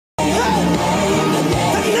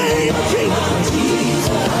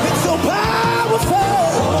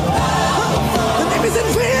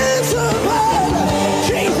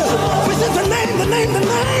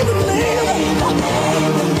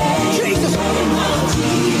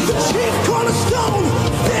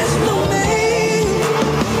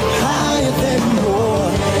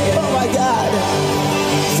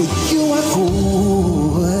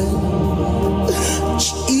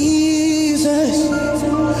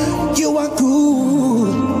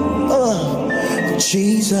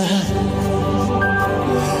Jesus.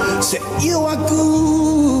 Say you are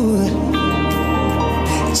good.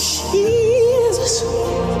 Jesus.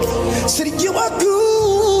 Say you are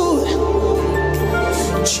good.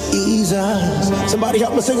 Jesus. Somebody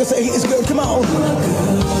help me sing and say he's good. Come on.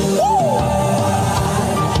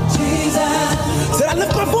 Jesus. Said I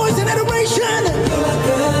lift my voice in adoration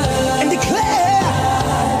and declare,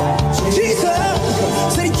 Jesus.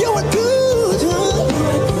 Said you are good.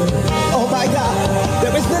 Oh my God.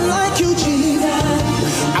 There is none like you, Jesus.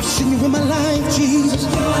 I've seen you in my life, Jesus.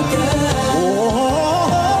 Oh,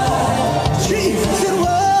 Jesus.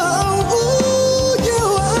 Oh,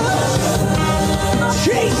 you are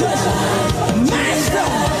Jesus, Master,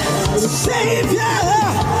 Savior,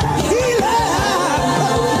 Healer.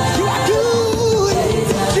 You are good,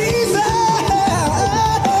 Jesus.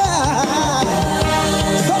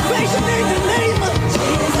 Salvation in your name.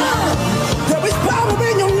 There is power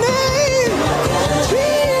in your name,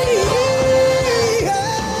 Jesus.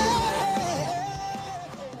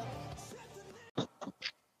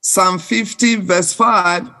 Psalm 50 verse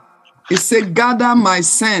 5, it says, gather my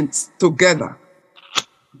saints together.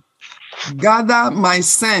 Gather my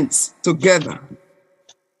saints together.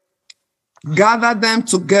 Gather them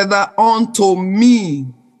together unto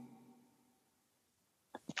me.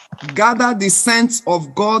 Gather the saints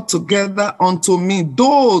of God together unto me,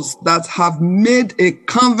 those that have made a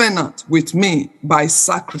covenant with me by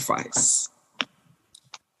sacrifice.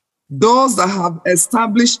 Those that have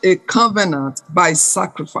established a covenant by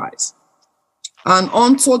sacrifice. And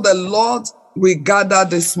unto the Lord we gather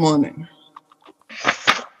this morning.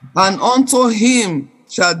 And unto him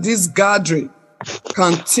shall this gathering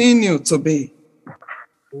continue to be.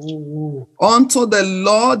 Unto the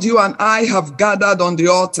Lord you and I have gathered on the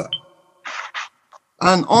altar.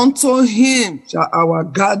 And unto him shall our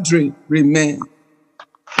gathering remain.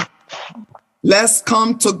 Let's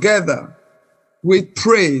come together with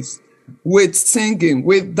praise, with singing,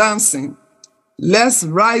 with dancing. Let's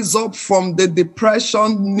rise up from the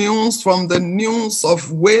depression news, from the news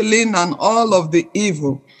of wailing and all of the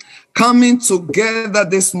evil. Coming together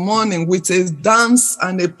this morning with a dance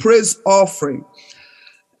and a praise offering.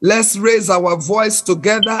 Let's raise our voice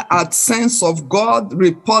together at Saints of God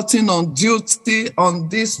reporting on duty on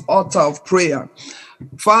this altar of prayer.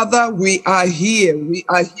 Father, we are here. We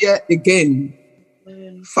are here again.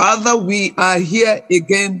 Father, we are here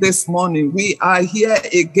again this morning. We are here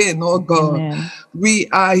again, oh God. Amen. We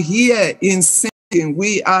are here in singing.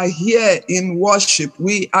 We are here in worship.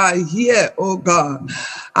 We are here, oh God.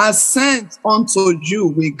 As sent unto you,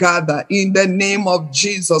 we gather in the name of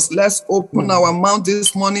Jesus. Let's open our mouth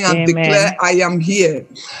this morning and declare, I am here.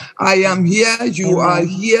 I am here. You are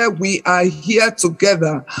here. We are here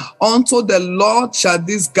together. Unto the Lord shall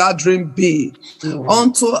this gathering be.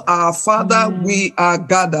 Unto our Father, we are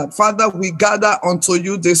gathered. Father, we gather unto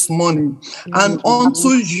you this morning. And unto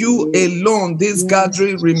you alone, this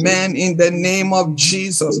gathering remain in the name of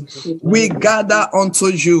Jesus. We gather unto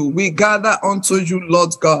you. We gather unto you,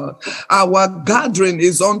 Lord God. Our gathering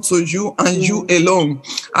is unto you and you alone.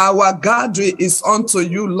 Our gathering is unto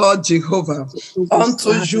you, Lord Jehovah.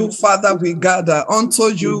 Unto you, Father, we gather. Unto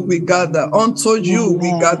you we gather. Unto you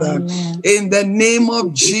we gather. In the name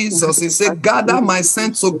of Jesus, he said, gather my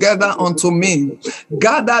saints together unto me.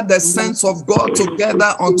 Gather the saints of God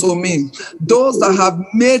together unto me. Those that have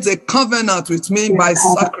made a covenant with me by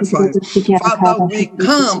sacrifice. Father, we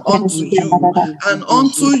come unto you, and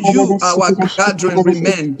unto you our gathering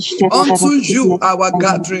remain. Unto you our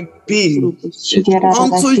gathering be.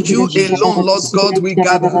 Unto you alone, Lord God, we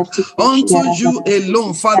gather. Unto you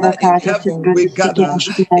alone, Father in heaven, we gather.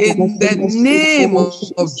 In the name of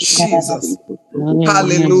Jesus.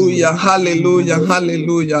 Hallelujah, hallelujah,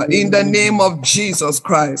 hallelujah. In the name of Jesus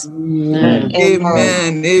Christ.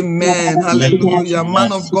 Amen, amen, hallelujah.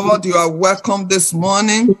 Man of God, you are welcome this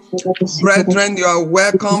morning. Brethren, you are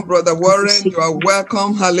welcome. Brother Warren, you are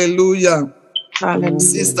welcome. Hallelujah. Hallelujah.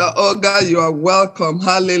 Sister Olga, you are welcome.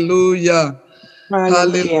 Hallelujah.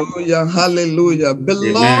 Hallelujah. Hallelujah.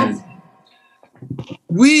 Beloved,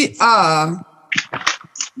 we war.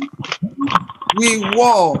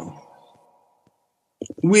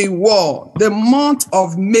 The month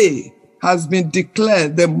of May has been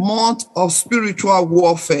declared the month of spiritual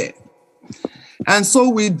warfare. And so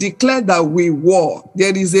we declare that we war.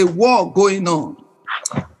 There is a war going on.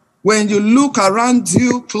 When you look around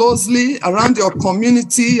you closely, around your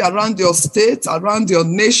community, around your state, around your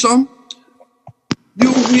nation,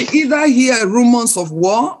 you will either hear rumors of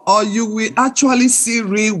war or you will actually see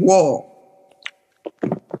real war.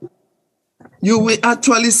 You will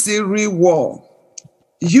actually see real war.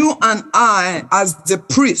 You and I, as the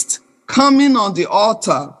priest, coming on the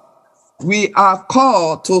altar, we are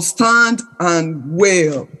called to stand and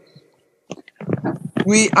wail.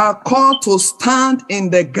 We are called to stand in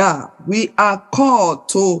the gap. We are called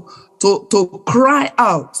to cry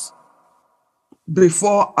out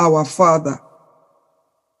before our Father.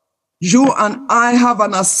 You and I have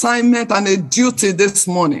an assignment and a duty this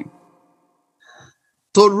morning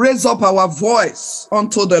to raise up our voice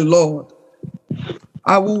unto the Lord.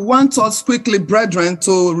 I will want us quickly, brethren,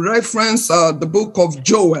 to reference the book of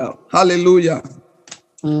Joel. Hallelujah.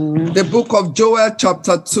 The book of Joel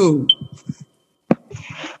chapter 2.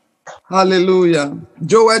 Hallelujah.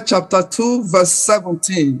 Joel chapter 2 verse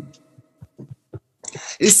 17.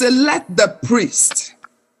 It said, let the priests,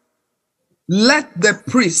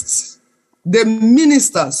 the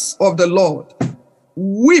ministers of the Lord,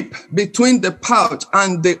 weep between the pouch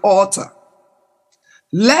and the altar.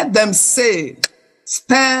 Let them say,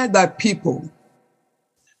 spare thy people,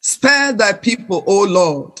 O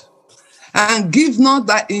Lord, and give not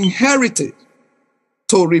thy inheritance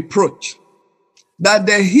to reproach, that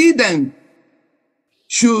the heathen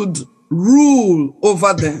should rule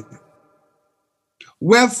over them.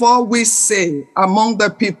 Wherefore we say among the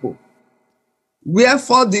people,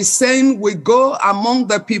 wherefore the saying we go among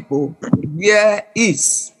the people, where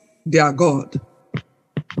is their God?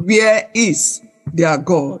 Where is their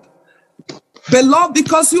God? Beloved,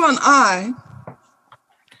 because you and I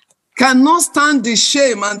cannot stand the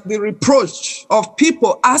shame and the reproach of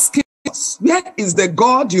people asking us, where is the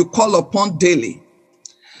God you call upon daily?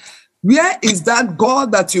 Where is that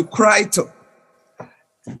God that you cry to?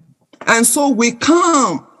 And so we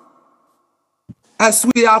come, as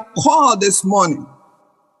we are called this morning,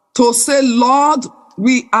 to say, Lord,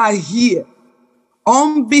 we are here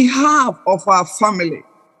on behalf of our family.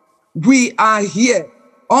 We are here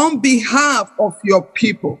on behalf of your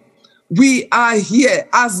people. We are here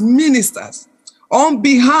as ministers on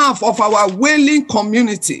behalf of our wailing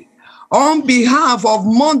community, on behalf of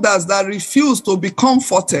mothers that refuse to be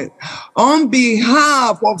comforted, on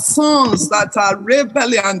behalf of sons that are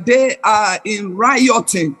rebelling and they are in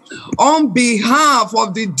rioting, on behalf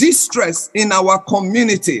of the distress in our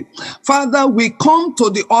community. Father, we come to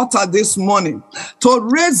the altar this morning to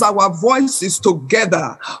raise our voices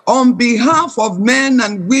together on behalf of men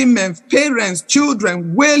and women, parents,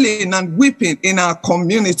 children, wailing and weeping in our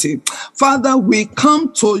community. Father, we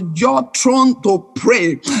come to your throne to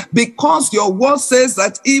pray, because your word says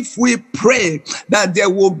that if we pray, that there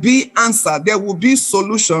will be answer, there will be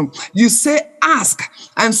solution. You say ask.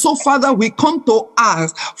 And so, Father, we come to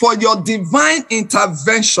ask for your divine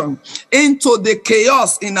intervention into the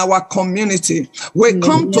chaos in our community. We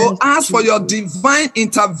come to ask for your divine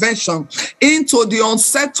intervention into the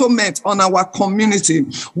unsettlement on our community.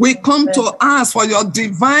 We come to ask for your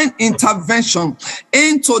divine intervention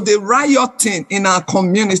into the rioting in our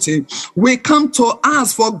community. We come to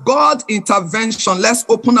ask for God intervention. Let's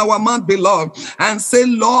open our mouth, beloved, and say,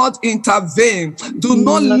 Lord, intervene. Do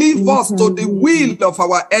not leave us to the will of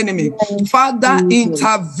our enemy. Father,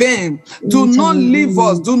 intervene. Do not leave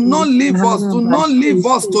us. Do not leave us. Do not leave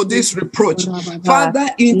us to this reproach. Father,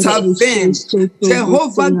 intervene.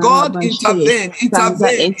 Jehovah God, intervene.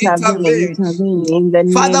 Intervene. Intervene.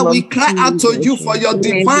 Father, we cry out to you for your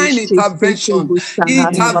divine intervention.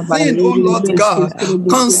 Intervene, O Lord God,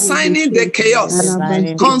 concerning the chaos,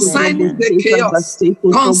 concerning the chaos,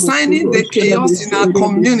 concerning the chaos in our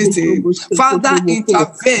community. Father,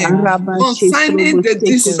 intervene. Concerning the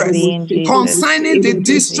distress, concerning the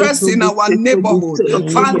distress in our neighborhood,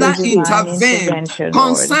 Father, intervene.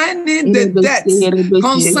 Concerning the death,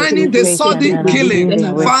 concerning the sudden killing,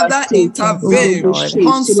 Father, intervene.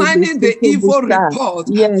 Concerning the evil report,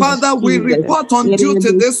 Father, we report on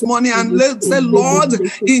duty this morning and let's say, Lord,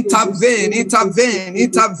 intervene, intervene,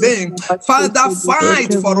 intervene. Father,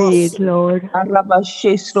 fight for us.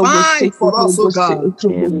 Fight for us, O God.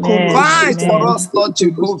 Fight for us, Lord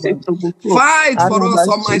Jehovah. Fight for us,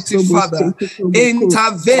 Almighty Father.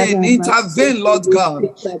 Intervene, intervene, Lord God.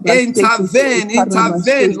 Intervene,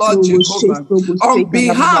 intervene, Lord Jehovah. On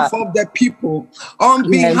behalf of the people, on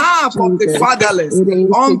behalf of the fatherless,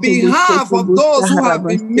 on behalf of those who have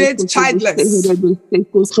been made childless.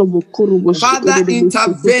 Father,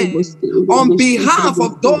 intervene. On behalf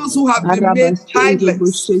of those who have been made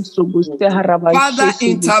childless. Father,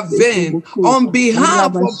 intervene. On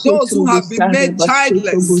behalf of those who have been made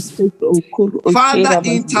childless. Father,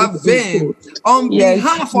 intervene on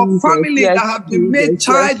behalf of families that have been made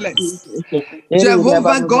childless.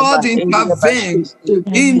 Jehovah God, intervene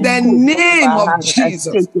in the name of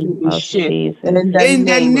Jesus. In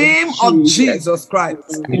the name of Jesus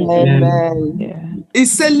Christ. Amen. It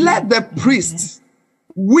said, let the priests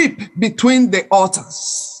weep between the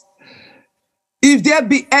altars. If there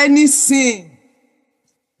be any sin,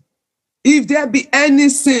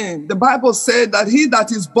 the Bible said that he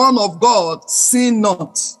that is born of God sin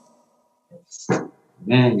not.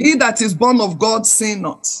 Amen. He that is born of God sin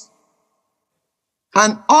not.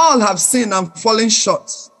 And all have sinned and fallen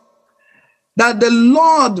short. That the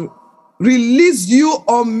Lord release you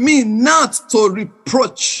or me not to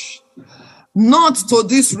reproach, not to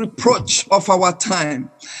this reproach of our time.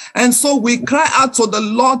 And so we cry out to the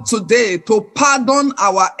Lord today to pardon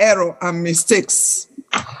our error and mistakes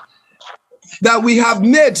that we have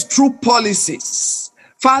made through policies.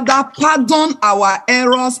 Father, pardon our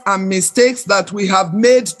errors and mistakes that we have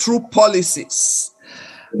made through policies.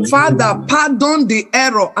 Father, pardon the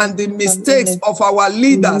error and the mistakes of our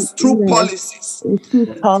leaders through policies.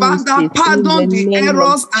 Father, pardon the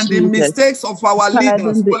errors and the mistakes of our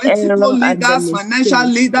leaders, political leaders, financial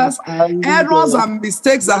leaders, errors and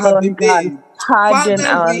mistakes that have been made. Father,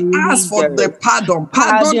 we ask for the pardon.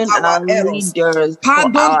 Pardon our errors.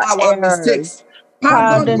 Pardon our mistakes.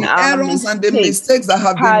 Pardon the errors and the mistakes that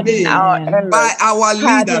have been made by our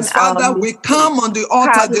leaders. Father, we come on the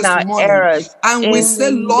altar this morning and we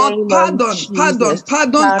say, Lord, pardon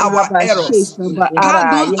our errors,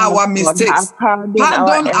 pardon our mistakes,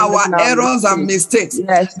 pardon our errors and mistakes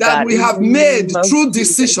that we have made through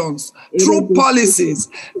decisions, through policies,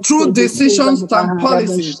 through decisions and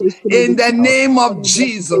policies, in the name of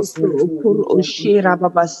Jesus.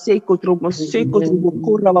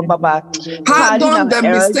 Pardon the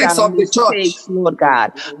mistakes of the church, Lord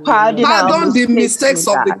God. Pardon the mistakes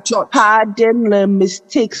of the church. Pardon the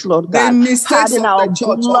mistakes, Lord God. The mistakes of the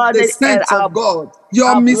church, of the saints of God.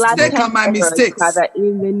 Your mistake and my mistakes. Father,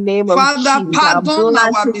 in the name of Father, Jesus, pardon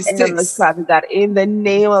our mistakes. Father God, in the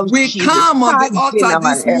name of Jesus. We come on the altar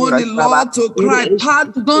this morning, Lord, to cry,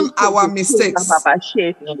 pardon our mistakes.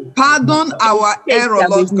 Pardon our error,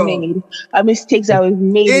 Lord God. Our mistakes that we've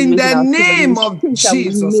made in the name of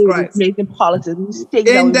Jesus Christ.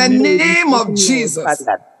 In the name of Jesus.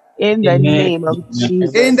 In the name of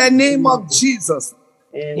Jesus. In the name of Jesus.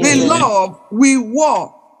 Beloved, we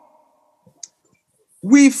war.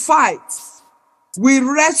 We fight, we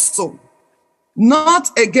wrestle, not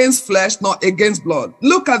against flesh, nor against blood.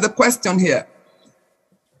 Look at the question here.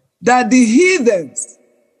 That the heathens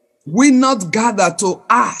will not gather to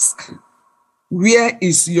ask, where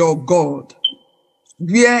is your God?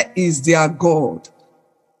 Where is their God?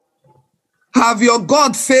 Have your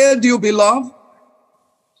God failed you, beloved?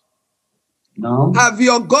 No. Have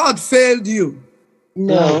your God failed you?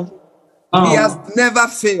 No. He has never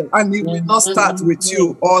failed, and he will not start with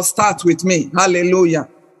you or start with me. Hallelujah.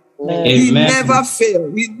 Amen. He never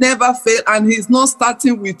failed. He never failed, and he's not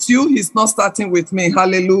starting with you. He's not starting with me.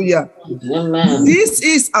 Hallelujah. Amen. This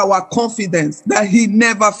is our confidence that he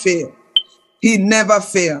never failed. He never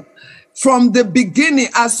failed. From the beginning,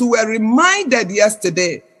 as we were reminded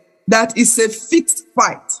yesterday, that it's a fixed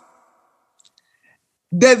fight.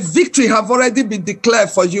 The victory have already been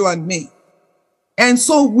declared for you and me. And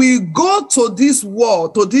so we go to this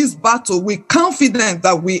war, to this battle, with confidence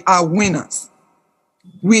that we are winners.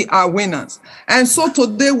 We are winners. And so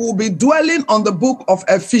today we'll be dwelling on the book of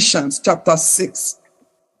Ephesians, chapter 6.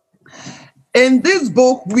 In this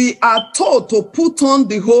book, we are told to put on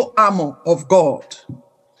the whole armor of God.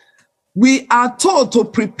 We are told to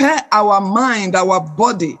prepare our mind, our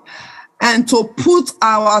body, and to put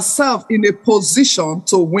ourselves in a position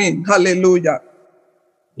to win. Hallelujah.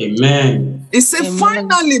 Amen. It says,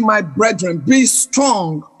 finally, my brethren, be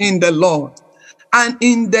strong in the Lord and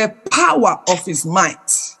in the power of his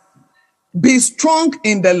might. Be strong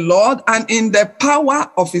in the Lord and in the power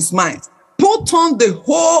of his might. Put on the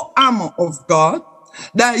whole armor of God,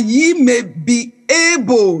 that ye may be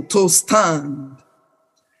able to stand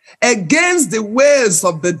against the ways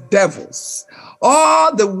of the devils.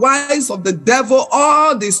 All the wiles of the devil,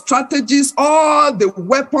 all the strategies, all the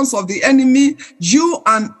weapons of the enemy, you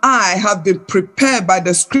and I have been prepared by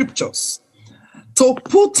the scriptures to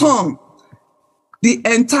put on the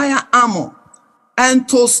entire armor and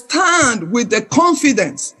to stand with the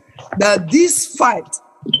confidence that this fight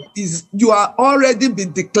is, you are already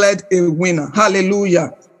been declared a winner.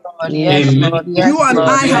 Hallelujah. Yes, Lord, yes, you and Lord,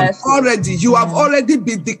 I have already, you have already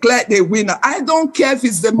been declared a winner. I don't care if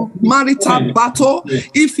it's the marital battle,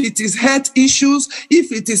 if it is health issues,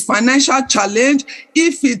 if it is financial challenge,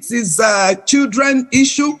 if it is children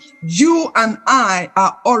issue, you and I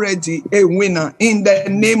are already a winner in the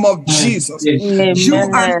name of Jesus. Amen. You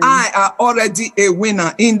and I are already a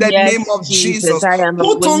winner in the name of Jesus.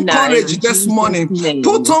 Put on courage this morning.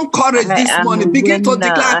 Put on courage this morning. Begin to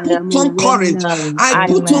declare, put on courage. I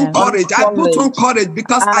put on courage. I put on courage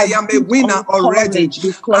because I am a winner already.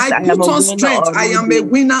 I put on strength. I am a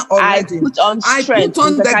winner already. I put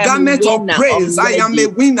on the garment of praise. I am a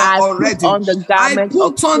winner already. I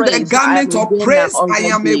put on the garment of praise. I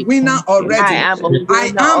am a winner already.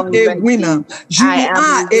 I am a winner. You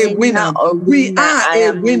are a winner. We are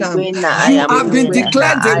a winner. You have been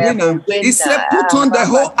declared a winner. He said, put on the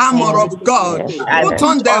whole armor of God. Put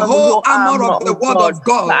on the whole armor of the word of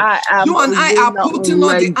God. You and I are putting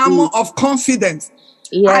on the armor of confidence.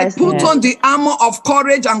 Yes, I put on the armor of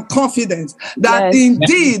courage and confidence that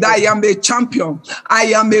indeed I am a champion. I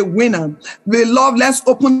am a winner. Beloved, let's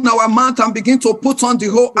open our mouth and begin to put on the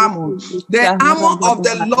whole armor. The armor of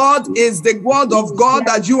the Lord is the word of God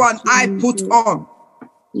that you and I put on.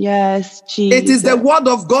 Yes, Jesus. It is the word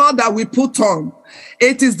of God that we put on.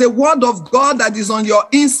 It is the word of God that is on your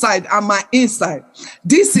inside and my inside.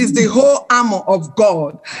 This is the whole armor of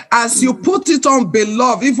God. As you put it on,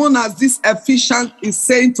 beloved, even as this Ephesians is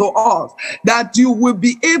saying to us, that you will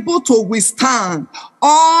be able to withstand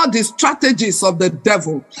all the strategies of the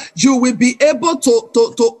devil. You will be able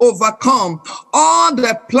to overcome all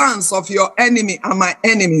the plans of your enemy and my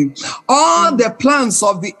enemy. All the plans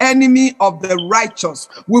of the enemy of the righteous.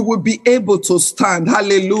 We will be able to stand.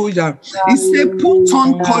 Hallelujah. He said, put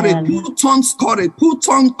on courage, put on courage, put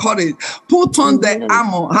on courage, put on the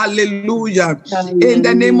armor. Hallelujah. In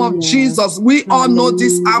the name of Jesus, we all know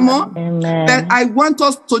this armor. But I want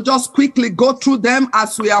us to just quickly go through them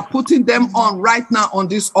as we are putting them on right now on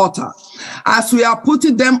this altar. As we are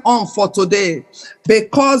putting them on for today.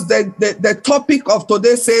 Because the topic of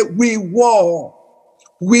today say, we war.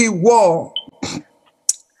 We war.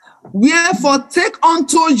 Wherefore take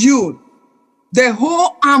unto you the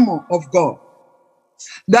whole armor of God,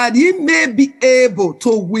 that ye may be able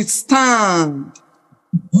to withstand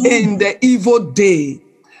in the evil day.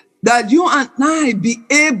 That you and I be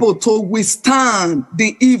able to withstand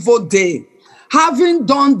the evil day. Having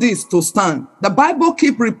done this to stand. The Bible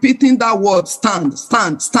keep repeating that word, stand,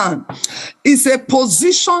 stand, stand. It's a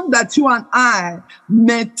position that you and I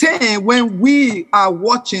maintain when we are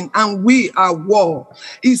watching and we are war.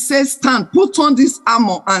 It says stand, put on this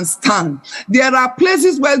armor and stand. There are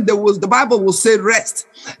places where the Bible will say rest.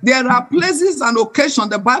 There are places and occasions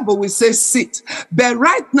the Bible will say sit. But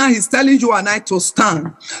right now he's telling you and I to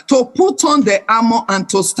stand, to put on the armor and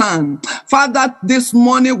to stand. Father, this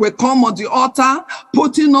morning we come on the altar,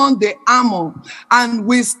 putting on the armor, and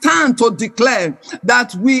we stand to declare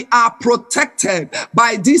that we are protected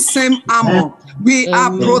by this same armor. We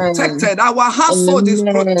are protected. Our household is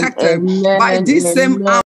protected by this same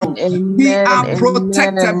armor. We are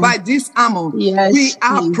protected by this armor. We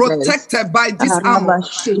are protected by this armor.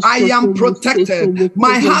 I am protected.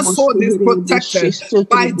 My household is protected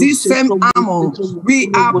by this same armor.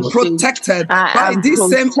 We are protected by this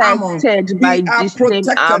same armor. We are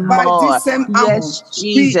protected by this same armor.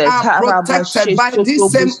 We are protected by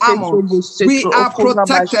this same armor. We are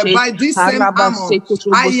protected by this same armor.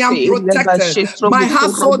 I am protected. My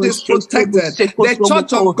household is protected. The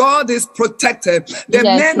church of God is protected. The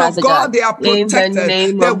men of God, they are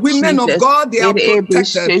protected. The women of God, they are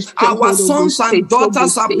protected. Our sons and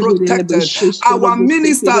daughters are protected. Our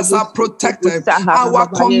ministers are protected. Our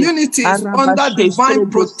community is under divine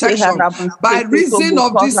protection by reason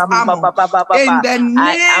of this armor. In the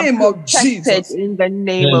name of Jesus. In the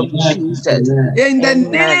name of Jesus. In the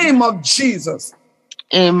name of Jesus.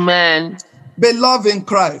 Amen. Beloved in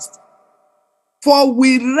Christ, for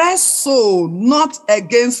we wrestle not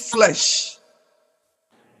against flesh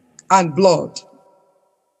and blood.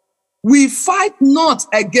 We fight not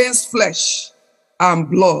against flesh and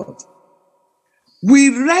blood. We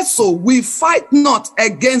wrestle, we fight not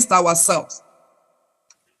against ourselves.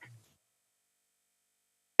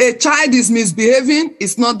 A child is misbehaving,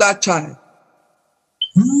 it's not that child.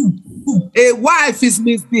 A wife is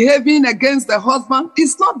misbehaving against the husband,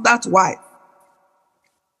 it's not that wife.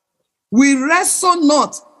 We wrestle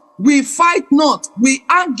not, we fight not, we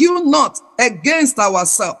argue not against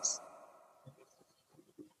ourselves.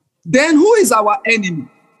 Then who is our enemy?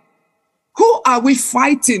 Who are we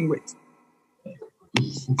fighting with?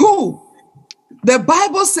 Who? The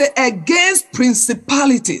Bible says against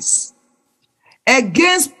principalities,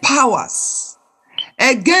 against powers,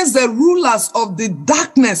 against the rulers of the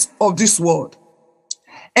darkness of this world,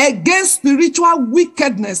 against spiritual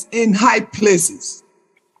wickedness in high places.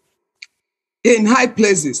 in high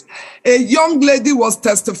places. A young lady was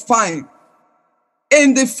testifying.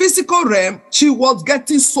 In the physical realm, she was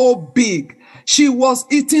getting so big. She was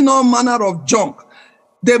eating all manner of junk.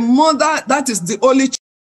 The mother, that is the only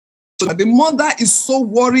child, the mother is so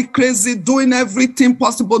worried, crazy, doing everything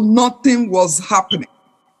possible. Nothing was happening.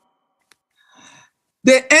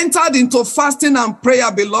 They entered into fasting and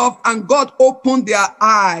prayer, beloved, and God opened their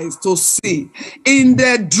eyes to see. In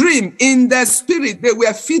their dream, in their spirit, they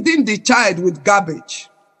were feeding the child with garbage.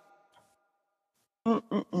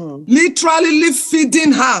 Literally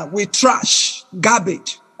feeding her with trash,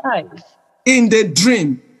 garbage. Nice. In the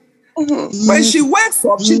dream. When she wakes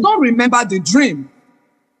up, she don't remember the dream.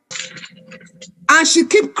 And she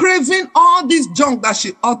keep craving all this junk that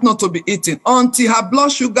she ought not to be eating until her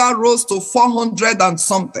blood sugar rose to 400 and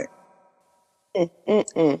something.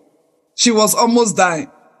 She was almost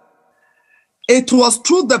dying. It was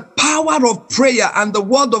through the power of prayer and the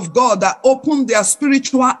word of God that opened their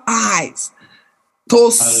spiritual eyes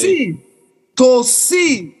to see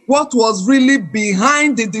what was really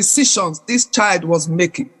behind the decisions this child was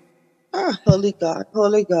making. Holy God,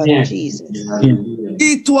 Jesus.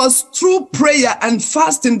 It was through prayer and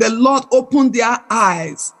fasting the Lord opened their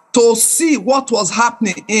eyes to see what was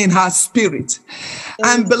happening in her spirit.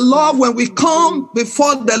 And beloved, when we come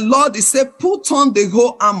before the Lord, he said, put on the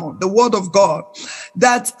whole armor, the word of God,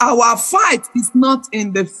 that our fight is not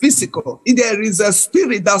in the physical. There is a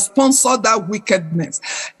spirit that sponsors that wickedness.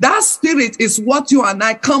 That spirit is what you and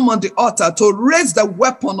I come on the altar to raise the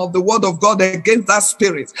weapon of the word of God against that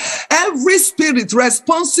spirit. Every spirit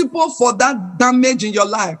responsible for that damage in your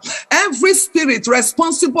life, every spirit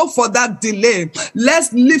responsible for that delay,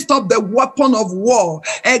 let's lift up the weapon of war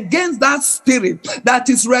against that spirit that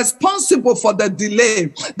is responsible for the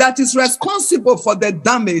delay, that is responsible for the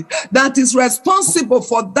damage, that is responsible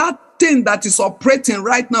for that thing that is operating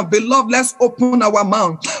right now. Beloved, let's open our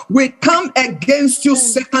mouth. We come against you,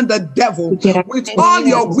 Satan, the devil, with all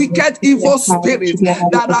your wicked, evil spirits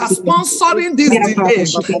that are sponsoring this delay,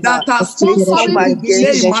 that are sponsoring the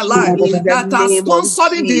delay in my life, that are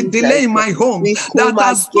sponsoring the delay in my home, that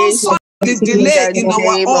are sponsoring the delay in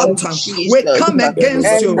our altar. We come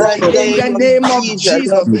against you in the name of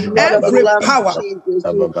Jesus. Every power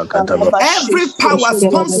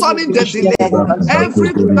sponsoring the delay,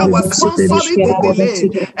 every power sponsoring the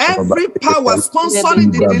delay, every power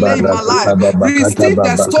sponsoring the delay in my life, receive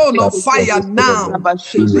the stone of fire now.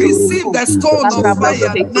 Receive the stone of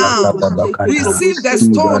fire now. Receive the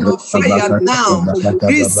stone of fire now.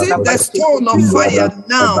 Receive the stone of fire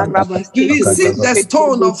now. Receive the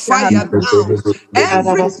stone of fire now.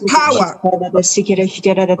 Every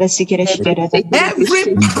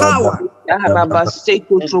power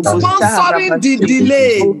sponsoring the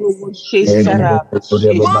delay,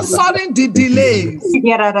 sponsoring the delays,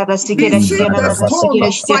 receive the stone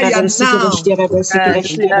of fire now.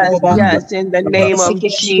 Yes, in the name of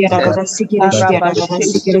Jesus.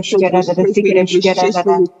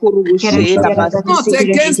 Not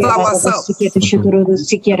against ourselves.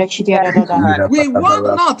 We want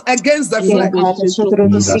not against the flesh,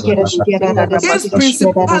 against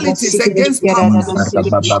principalities, against powers,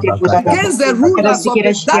 against the rulers of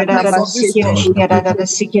the darkness of this world.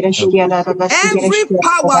 Every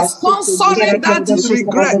power sponsoring that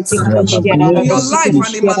regret in your life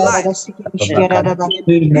and in my life,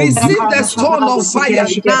 receive the stone of fire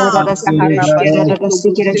now.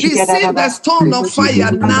 Receive the stone of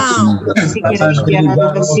fire now.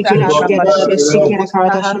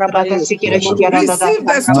 Receive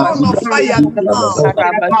the stone of fire now.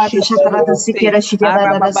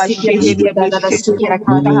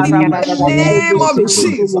 Name of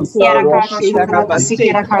Jesus.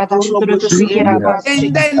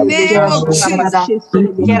 In the name of Jesus.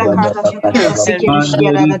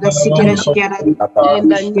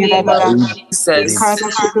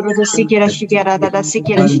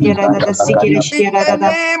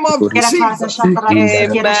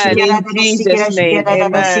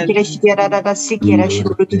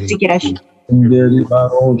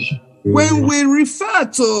 When we refer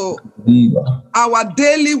to our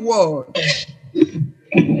daily word,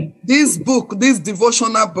 this book, this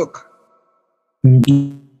devotional book,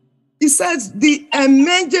 it says the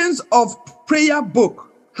emergence of prayer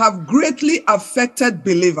book have greatly affected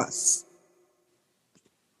believers.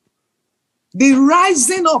 The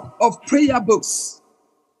rising up of prayer books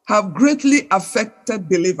have greatly affected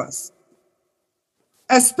believers,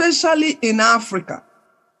 especially in Africa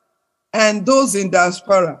and those in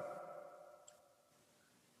diaspora.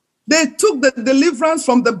 They took the deliverance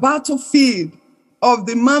from the battlefield of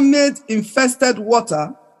the man-made infested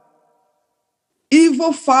water,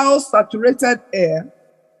 evil, foul, saturated air,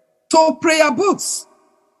 to prayer books.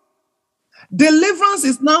 Deliverance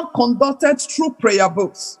is now conducted through prayer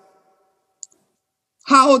books.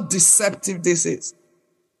 How deceptive this is.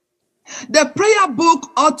 The prayer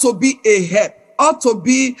book ought to be a help, ought to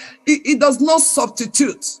be, it does not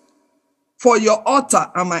substitute for your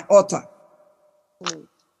altar and my altar.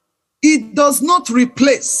 It does not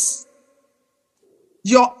replace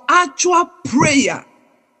your actual prayer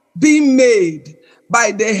being made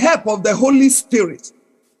by the help of the Holy Spirit.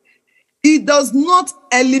 It does not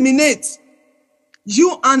eliminate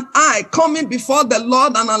you and I coming before the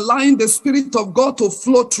Lord and allowing the Spirit of God to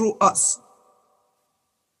flow through us.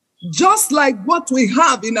 Just like what we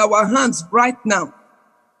have in our hands right now,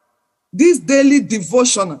 this daily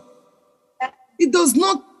devotional, it does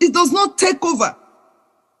not take over.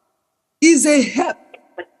 Is a help,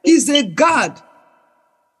 is a guard.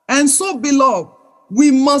 And so, beloved,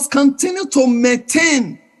 we must continue to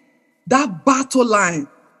maintain that battle line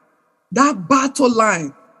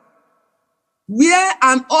where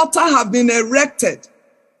an altar have been erected,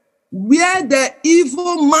 where the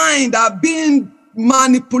evil mind are being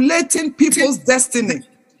manipulating people's destiny,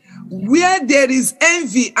 where there is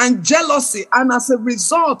envy and jealousy, and as a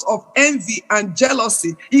result of envy and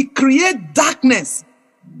jealousy, it creates darkness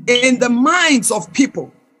in the minds of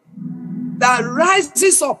people that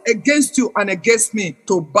rises up against you and against me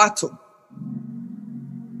to battle.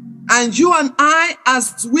 And you and I,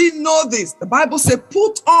 as we know this, the Bible says,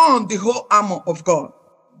 put on the whole armor of God.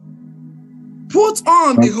 Put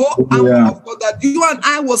on the whole armor of God, that you and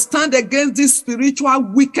I will stand against this spiritual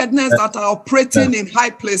wickedness that are operating in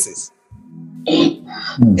high places.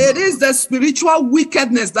 It is the spiritual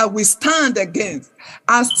wickedness that we stand against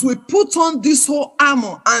as we put on this whole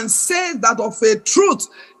armor and say that of a truth,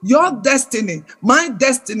 your destiny, my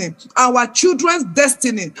destiny, our children's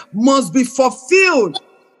destiny must be fulfilled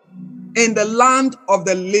in the land of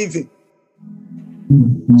the living.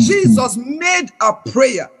 Jesus made a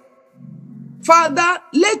prayer. Father,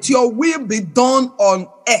 let your will be done on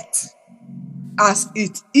earth as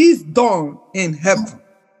it is done in heaven.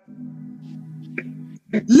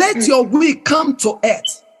 Let your will come to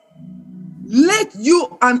earth. Let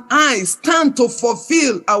you and I stand to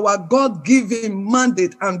fulfill our God-given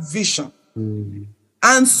mandate and vision.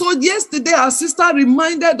 And so yesterday, our sister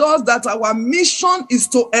reminded us that our mission is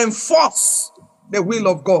to enforce the will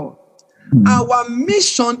of God. Our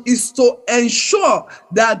mission is to ensure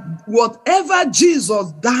that whatever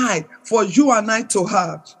Jesus died for you and I to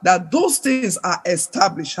have, that those things are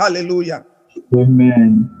established. Hallelujah.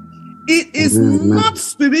 Amen. It is not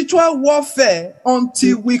spiritual warfare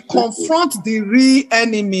until we confront the real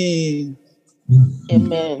enemy.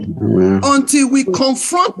 Amen. Until we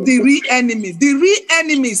confront the real enemy. The real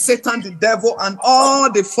enemy is Satan, the devil, and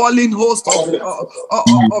all the fallen host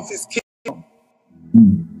of his kingdom.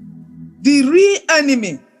 The real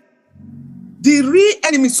enemy. The real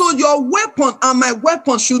enemy. So your weapon and my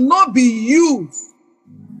weapon should not be used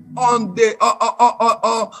on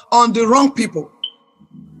the wrong people.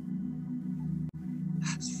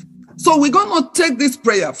 So we're going to take this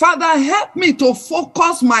prayer. Father, help me to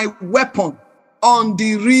focus my weapon on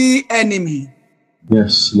the real enemy.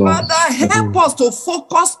 Yes, Lord. Father, help us to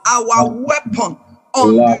focus our weapon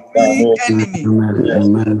on the real enemy.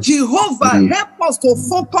 Jehovah, help us to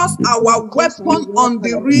focus our weapon on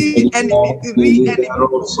the real enemy. The real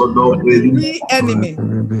enemy.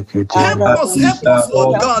 Help us,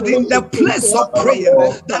 Lord God, in the place of prayer,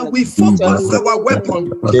 that we focus our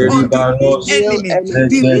weapon on the real enemy.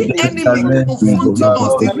 The real enemy confronting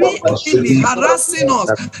us, the real enemy harassing us,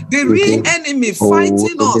 the real enemy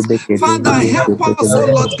fighting us. Father, help us, oh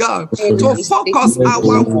Lord God, to focus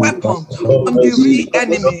our weapon on the real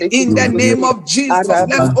enemy. In the name of Jesus,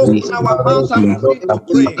 let's open our mouth and begin to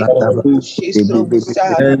pray.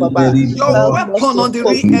 Your weapon on the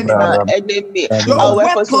real enemy. Your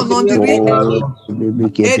weapon on the real enemy.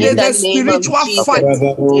 It is a spiritual fight.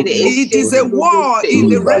 It is a war in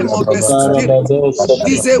the realm of the spirit. It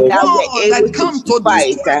is a war that comes to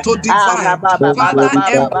divide. Father,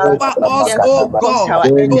 empower us, oh God,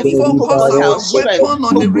 to focus our weapon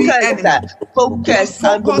on the real enemy. Focus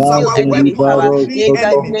our weapon on the real enemy. In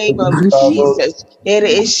the name of Jesus.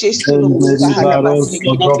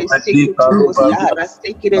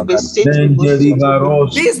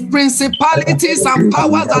 These principalities and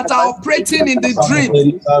powers that are operating in the dreams,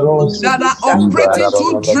 that are operating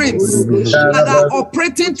through dreams, that are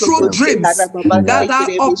operating through dreams, that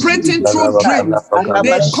are operating through dreams,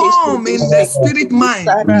 they come in the spirit mind.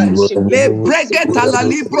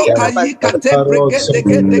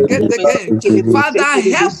 Father,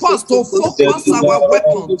 help us to focus our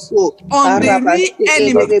weapons on the real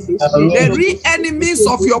enemies, the real enemies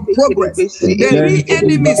of your progress, the real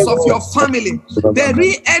enemies of your family, the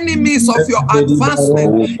real enemies of your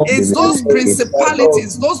advancement. Is those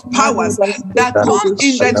principalities, those powers that come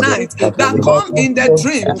in the night, that come in the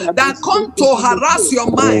dream, that come to harass your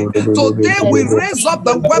mind. Today we raise up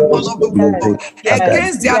the weapon of the world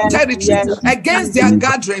against their territory, against their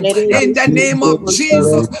gathering, in the name of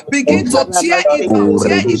Jesus. Begin to tear it down,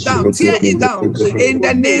 tear it down, tear it down, in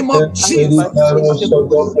the name of Jesus.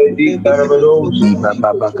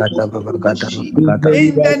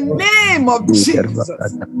 In the name of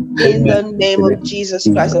Jesus. In the name of Jesus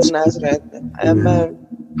Christ of Nazareth. Amen.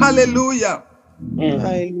 Hallelujah.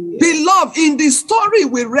 Hallelujah. Beloved, in the story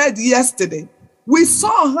we read yesterday, we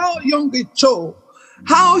saw how young Cho,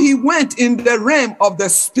 how he went in the realm of the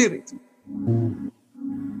spirit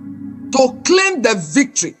to claim the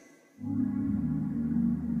victory.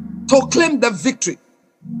 To claim the victory.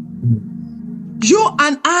 You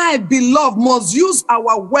and I, beloved, must use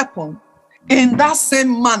our weapon in that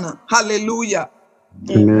same manner. Hallelujah.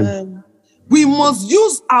 Amen. We must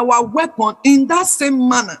use our weapon in that same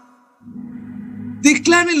manner.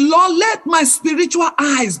 Declaring, Lord, let my spiritual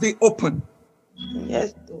eyes be open.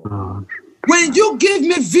 Yes, Lord. When you give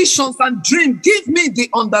me visions and dreams, give me the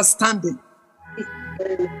understanding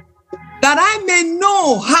that I may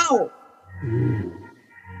know how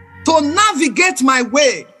to navigate my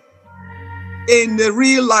way in the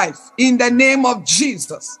real life, in the name of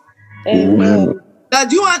Jesus. Amen.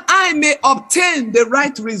 That you and I may obtain the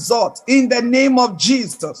right result in the name of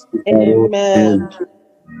Jesus. Amen.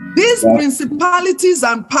 These principalities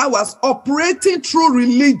and powers operating through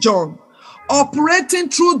religion, operating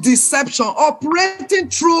through deception, operating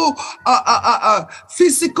through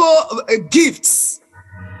physical gifts,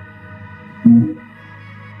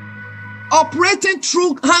 operating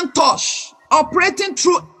through hand touch, operating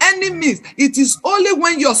through enemies. It is only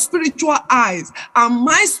when your spiritual eyes and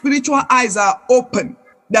my spiritual eyes are open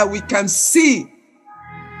that we can see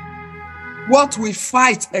what we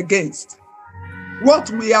fight against, what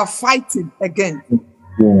we are fighting against.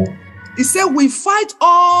 He said we fight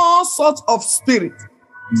all sorts of spirits.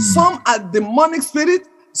 Some are demonic spirit,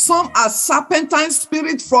 some are serpentine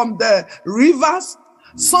spirit from the rivers,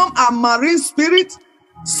 some are marine spirit,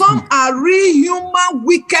 some are real human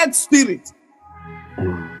wicked spirit.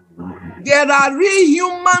 There are real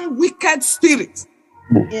human wicked spirits.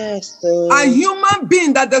 Yes, A human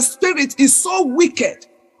being that the spirit is so wicked,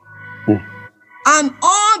 and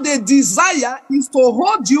all they desire is to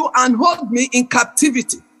hold you and hold me in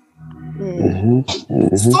captivity.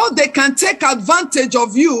 So they can take advantage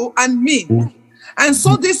of you and me. And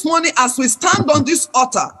so this morning, as we stand on this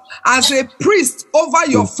altar, as a priest over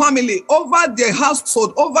your family, over the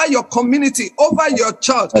household, over your community, over your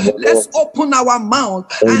church, let's open our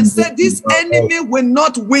mouth and say, this enemy will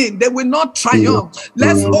not win. They will not triumph.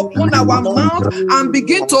 Let's open our mouth and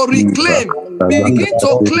begin to reclaim. Begin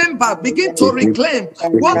to claim back. Begin to reclaim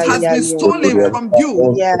what has been stolen from you.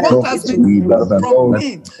 What has been from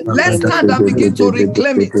me. Let's stand and begin to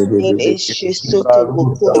reclaim it.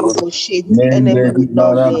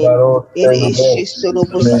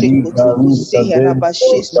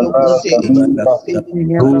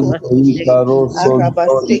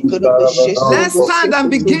 Let's stand and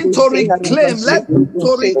begin to reclaim. Let's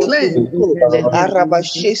to reclaim.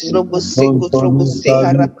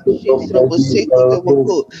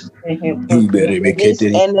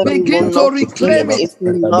 Begin to reclaim it. It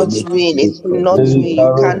will not win. It will not win.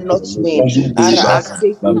 You cannot win.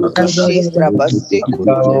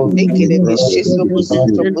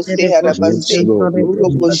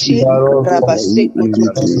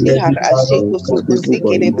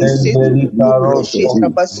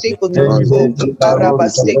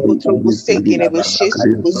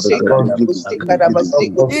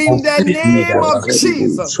 In the name of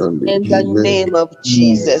Jesus. In the name of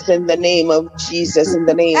Jesus. In the name of Jesus. In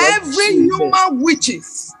the name of Jesus. Every human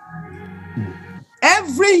witches,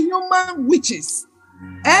 every human witches,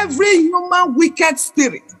 every human wicked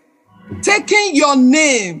spirit, taking your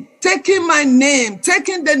name, taking my name,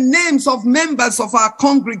 taking the names of members of our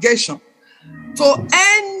congregation to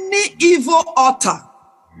any evil altar.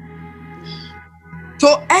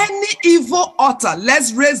 To any evil altar,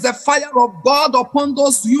 let's raise the fire of God upon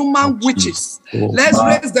those human witches Let's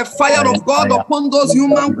raise the fire of God upon those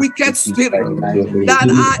human wicked spirits that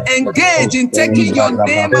are engaged in taking your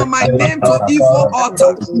name and my name to evil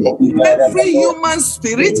altars. Every human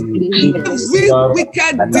spirit, every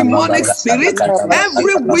wicked demonic spirit,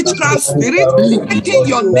 every witchcraft spirit, taking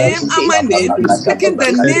your name and my name, taking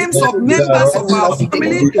the names of members of our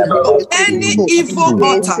family, any evil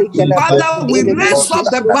altar. Father, we raise up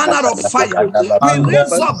the banner of fire. We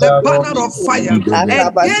raise up the banner of fire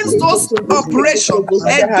against those operations,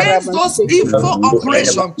 against those evil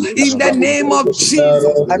operations, in the name of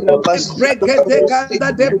Jesus.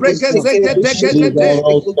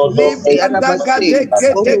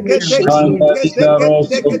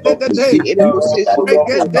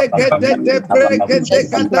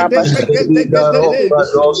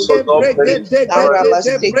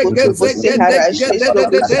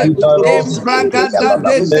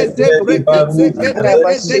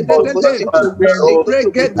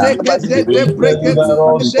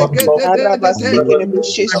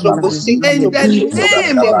 In the name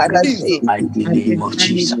of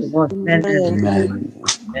Jesus. Amen.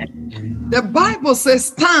 The Bible says,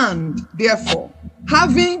 stand therefore,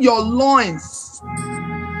 having your loins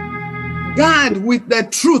girded with the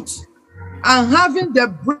truth, and having the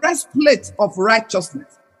breastplate of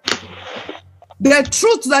righteousness. The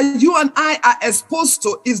truth that you and I are exposed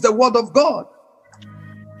to is the word of God,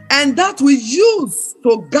 and that we use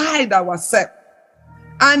to guide ourselves.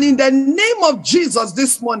 And in the name of Jesus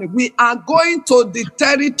this morning, we are going to the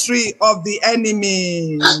territory of the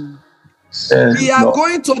enemy. We are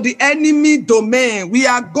going to the enemy domain. We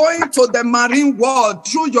are going to the marine world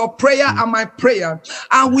through your prayer and my prayer.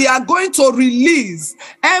 And we are going to release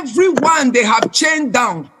everyone they have chained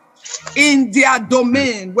down in their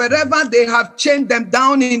domain, wherever they have chained them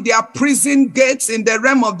down, in their prison gates, in the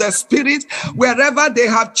realm of the spirit, wherever they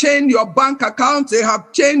have chained your bank account, they have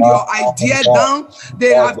chained your idea down,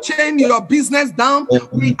 they have chained your business down.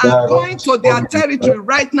 We are going to their territory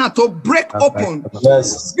right now to break open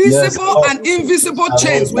visible and invisible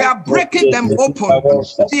chains. We are breaking them open.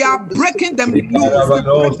 We are breaking them loose.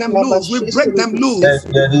 We break them loose.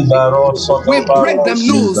 We break them loose. We break them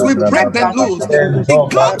loose. We break them loose. We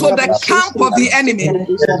go to the camp of the enemy.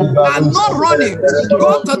 I'm not running.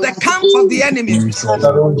 Go to the camp of the enemy.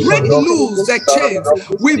 Break loose the chains.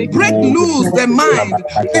 We break loose the mind.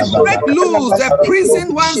 We break loose the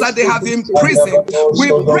prison ones that they have imprisoned.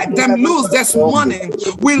 We break them loose this morning.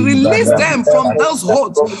 We release them from those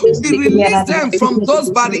holds. We release them from those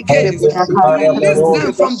barricades. We release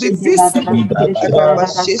them from the visible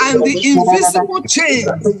and the invisible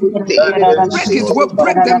chains. Break it. We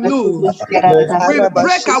break them loose. We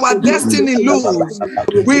break our destiny loose.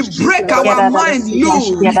 We break our mind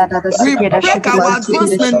loose. We break our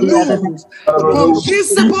advancement loose from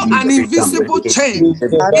visible and invisible chains. In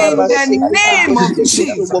the name of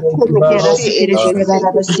Jesus.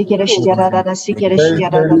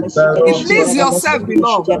 Release yourself,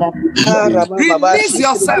 beloved. Release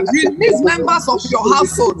yourself. Release members of your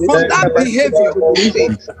household from that behavior.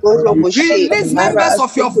 Release members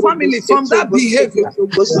of your family from that behavior.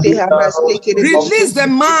 Release the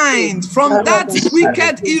mind from that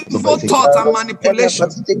wicked, evil thought and manipulation.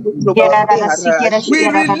 We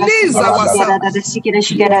release ourselves.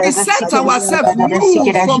 We set ourselves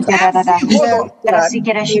loose from every hold,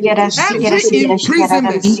 every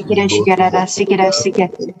imprisonment.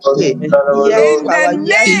 In the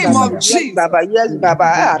name of Jesus.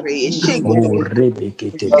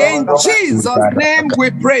 In Jesus' name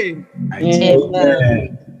we pray.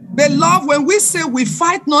 Amen. Beloved, when we say we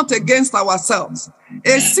fight not against ourselves,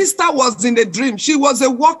 a sister was in a dream. She was a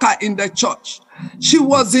worker in the church. She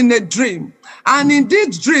was in a dream. And in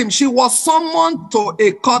this dream, she was summoned to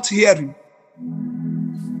a court hearing.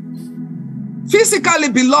 Physically,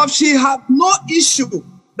 beloved, she had no issue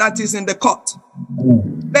that is in the court.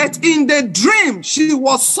 But in the dream, she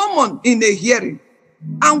was summoned in a hearing.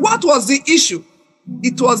 And what was the issue?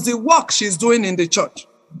 It was the work she's doing in the church.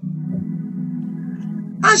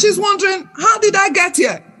 And she's wondering, how did I get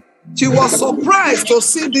here? She was surprised to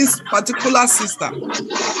see this particular sister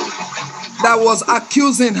that was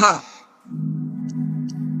accusing her.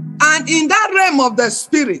 And in that realm of the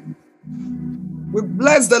spirit, we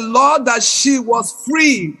bless the Lord that she was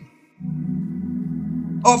free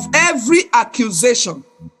of every accusation.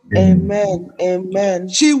 Amen. Amen.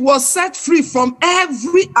 She was set free from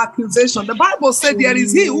every accusation. The Bible said there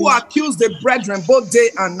is he who accused the brethren both day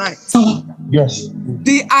and night. Yes.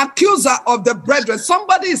 The accuser of the brethren.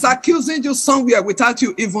 Somebody is accusing you somewhere without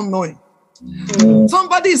you even knowing.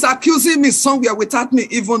 Somebody is accusing me somewhere without me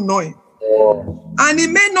even knowing. And it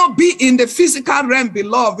may not be in the physical realm,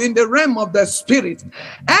 beloved, in the realm of the spirit.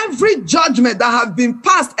 Every judgment that has been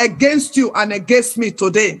passed against you and against me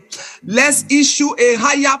today, let's issue a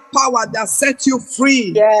higher power that sets you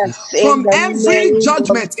free from every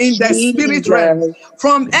judgment in the spirit realm,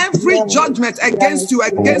 from every judgment against you,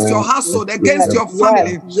 against your household, against your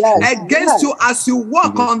family, against you as you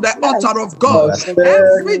walk on the altar of God.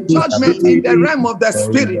 Every judgment in the realm of the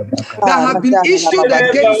spirit that have been issued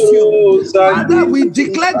against you, Father, we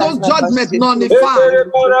declare those judgments nullified.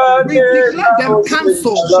 We declare them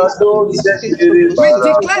cancelled. We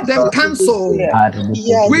declare them cancelled.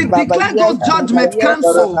 We declare those judgments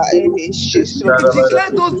cancelled. We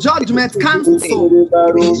declare those judgments cancelled.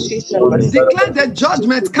 We declare the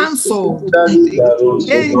judgment cancelled.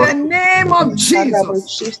 In the name of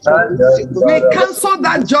Jesus, we cancel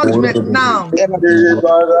that judgment now.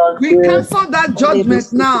 We cancel that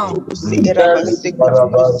judgment now.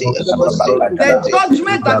 The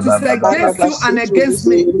judgment that is against you and against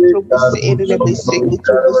me,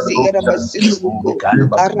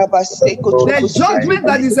 the judgment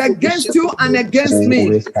that is against you and against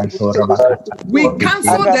me, we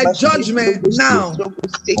cancel the judgment now.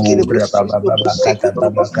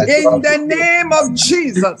 In the name of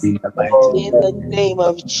Jesus. In the name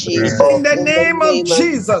of Jesus. In the name of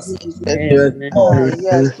Jesus.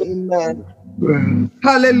 Yes, amen.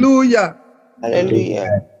 Hallelujah.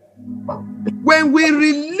 Hallelujah. When we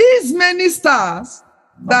release many stars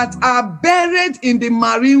that are buried in the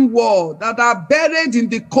marine world, that are buried in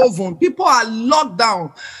the coven, people are locked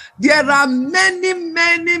down. There are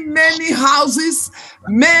many houses,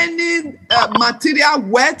 many material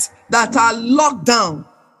wealth that are locked down.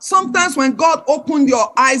 Sometimes when God opened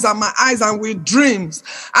your eyes and my eyes and with dreams,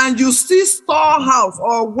 and you see storehouse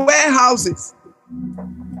or warehouses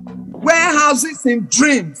in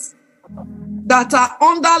dreams that are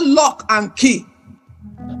under lock and key,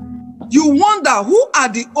 you wonder, who are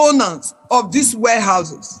the owners of these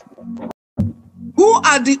warehouses? Who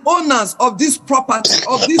are the owners of this property,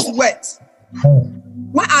 of this wealth?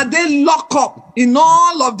 Why are they locked up in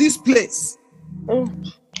all of this place?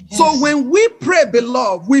 So when we pray,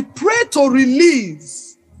 beloved, we pray to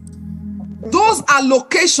release those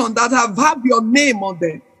allocations that have your name on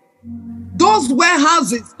them. Those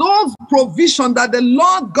warehouses, those provisions that the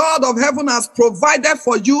Lord God of heaven has provided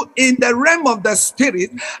for you in the realm of the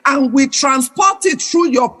spirit, and we transport it through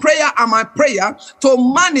your prayer and my prayer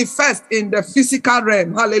to manifest in the physical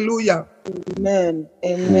realm. Hallelujah. Amen.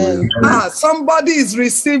 Amen. Somebody is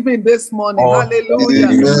receiving this morning. Hallelujah.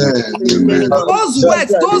 Those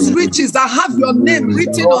words, those riches that have your name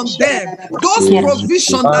written on them, those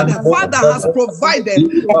provisions that the Father has provided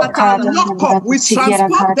that are locked up, we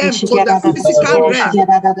transport them to the physical realm.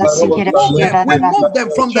 We move them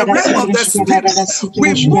from the realm of the spirit.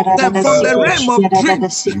 We move them from the realm of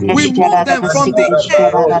dreams. We move them from the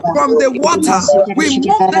air, from the water. We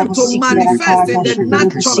move them to manifest in the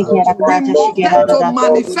natural. We move them to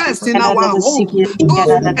manifest in our home.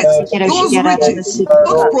 Those riches,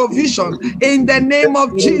 those provisions, in the name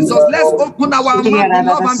of Jesus. Let's open our mouth,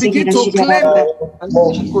 beloved, and begin to claim them.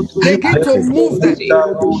 Begin to move them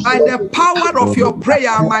by the power of your prayer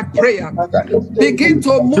and my prayer. Begin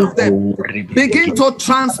to move them. Begin to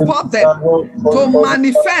transport them to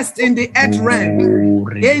manifest in the earth realm.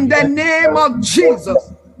 In the name of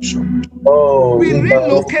Jesus. We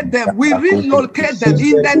relocate them. We relocate them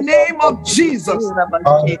in the name of Jesus.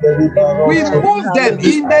 We move them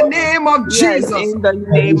in the name of Jesus. In the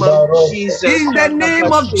name of Jesus. In the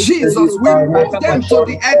name of Jesus, we move them to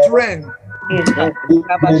the earth realm.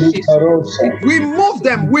 We move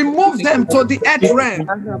them to the earth realm.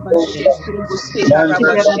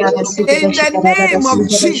 In the name of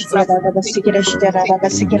Jesus.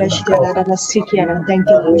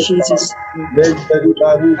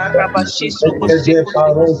 Thank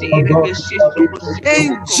you, Lord Jesus.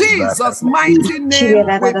 In Jesus' mighty name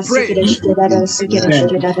we pray.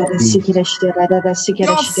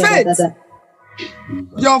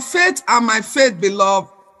 Your faith and my faith, beloved,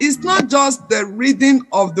 it's not just the reading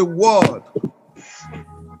of the word.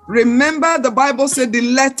 Remember, the Bible said the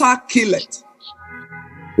letter killeth.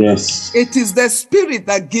 Yes. It is the spirit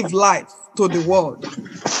that gives life to the word.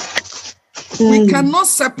 We cannot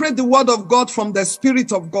separate the word of God from the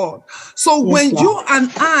spirit of God. So when you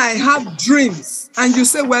and I have dreams, and you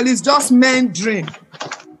say, well, it's just man's dream.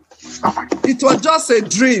 It was just a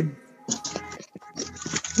dream.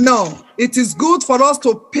 No, it is good for us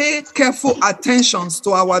to pay careful attention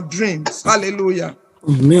to our dreams. Hallelujah.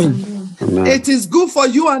 Amen. It is good for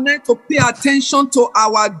you and I to pay attention to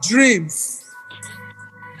our dreams.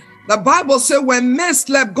 The Bible says when men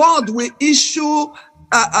slept, God will issue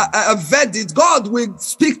a verdict. God will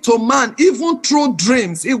speak to man even through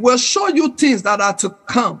dreams. It will show you things that are to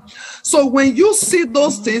come. So when you see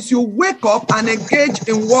those things, you wake up and engage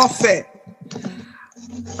in warfare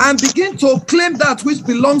and begin to claim that which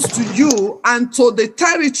belongs to you and to the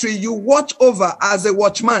territory you watch over as a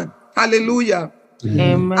watchman. Hallelujah.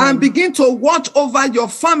 Amen. And begin to watch over your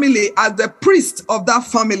family as the priest of that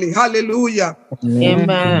family. Hallelujah.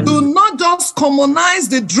 Amen. Do not just commonize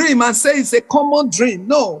the dream and say it's a common dream.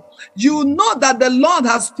 No, you know that the Lord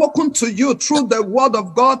has spoken to you through the word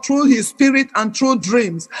of God, through his spirit and through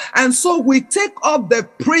dreams. And so we take up the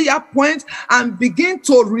prayer point and begin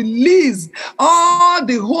to release all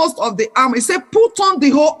the host of the armor. He said, put on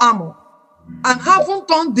the whole armor, and having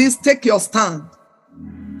done this, take your stand.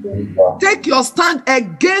 Take your stand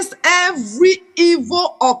against every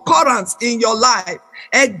evil occurrence in your life,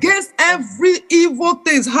 against every evil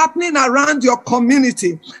things happening around your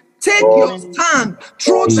community. Take your stand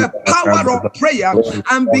through the power of prayer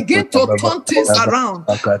and begin to turn things around.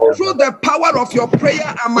 Through the power of your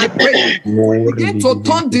prayer and my prayer, begin to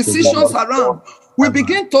turn decisions around. We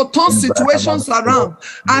begin to turn situations around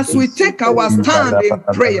as we take our stand in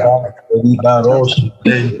prayer.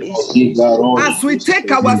 As we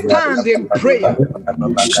take our stand in prayer,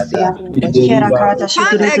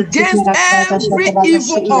 stand against every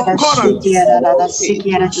evil occurrence.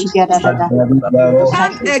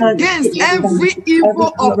 Stand against every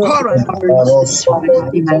evil occurrence.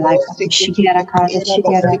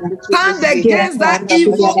 Stand against that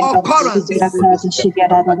evil occurrence.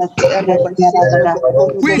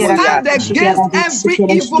 We stand against every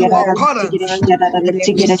evil occurrence.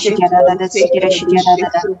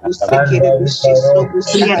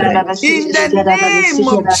 In the name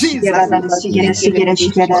of Jesus.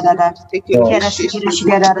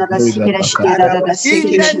 In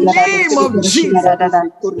the name of Jesus.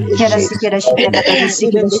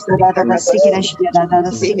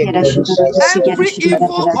 Every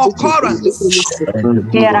evil occurrence,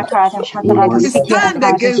 we stand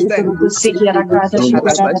against them.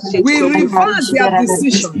 We reverse their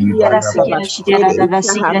decision.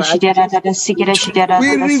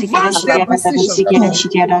 We reverse their decision.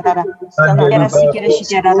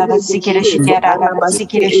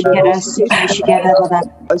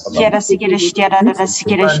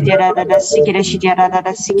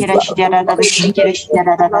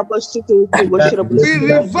 We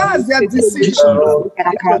reverse their decision.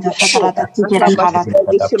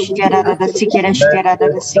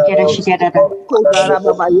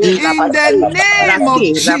 In the name of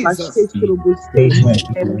Jesus.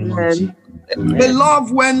 Amen.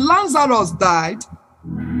 Beloved, when Lazarus died,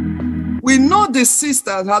 we know the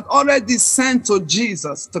sisters had already sent to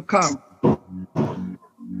Jesus to come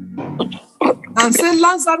and say,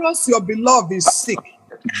 Lazarus, your beloved, is sick.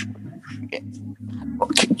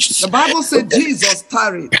 The Bible said Jesus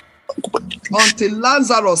tarried until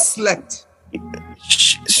Lazarus slept.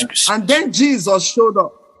 And then Jesus showed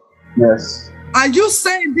up. Yes. Are you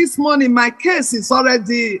saying this morning my case is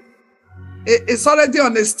already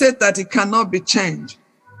on a state that it cannot be changed?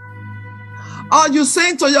 Are you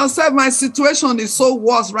saying to yourself, my situation is so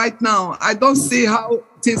worse right now, I don't see how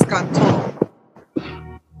things can turn?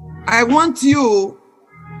 I want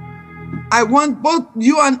both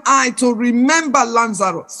you and I to remember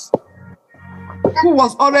Lazarus, who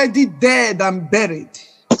was already dead and buried,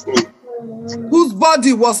 whose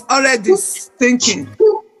body was already stinking,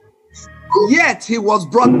 yet he was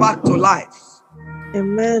brought back to life.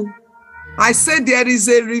 Amen. I said there is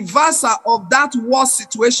a reversal of that worst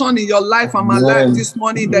situation in your life and my life this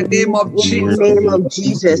morning in the name of Jesus. In the name of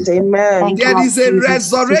Jesus. Amen. There is a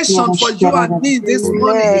resurrection for you and me this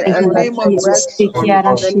morning in the name of Jesus.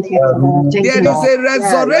 There is a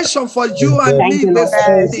resurrection for you and me this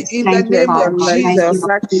morning in the name of Jesus.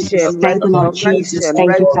 A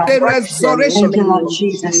resurrection.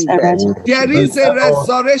 There is a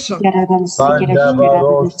resurrection.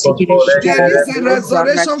 There is a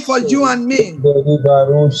resurrection for you and me.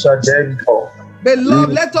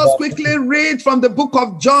 Beloved, let us quickly read from the book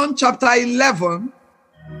of John chapter 11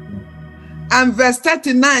 and verse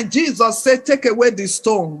 39. Jesus said, take away the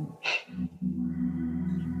stone.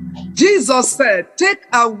 Jesus said, take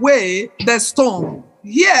away the stone.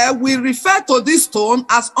 Here we refer to this stone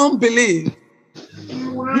as unbelief.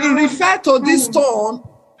 We refer to this stone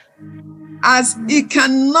as it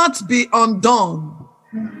cannot be undone.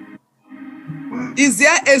 Is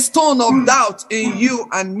there a stone of doubt in you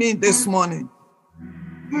and me this morning?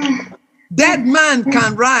 Dead man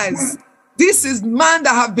can rise. This is man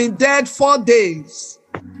that have been dead 4 days.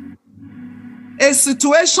 A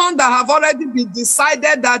situation that have already been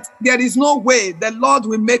decided that there is no way, the Lord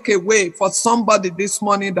will make a way for somebody this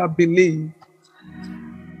morning that believe.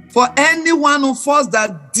 For anyone of us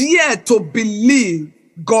that dare to believe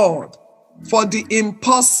God for the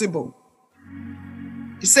impossible.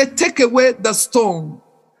 He said, take away the stone.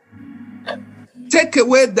 Take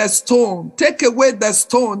away the stone. Take away the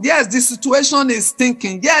stone. Yes, this situation is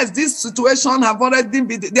stinking. Yes, this situation have already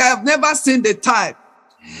been, they have never seen the type.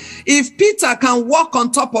 If Peter can walk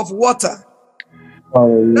on top of water,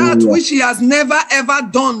 that which he has never ever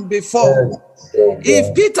done before.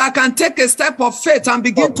 If Peter can take a step of faith and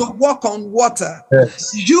begin to walk on water,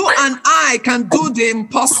 you and I can do the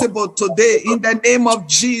impossible today in the name of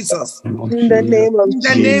Jesus. In the name of Jesus.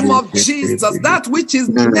 In the name of Jesus. That which is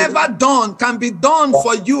never done can be done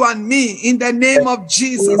for you and me in the name of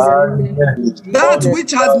Jesus. That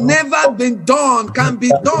which has never been done can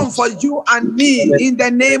be done for you and me in the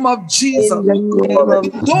name of Jesus.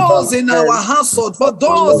 For those in our household, for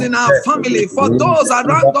those in our family, for those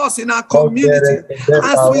around us in our community.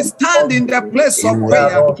 As we stand in the place of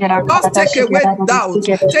prayer, just take away doubt,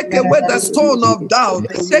 take away the stone of doubt,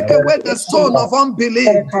 take away the stone of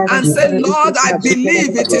unbelief, and say, Lord, I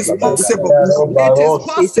believe it is possible. It is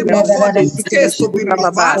possible for this case to be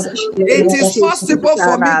reversed. It is possible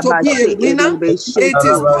for me to be a winner. It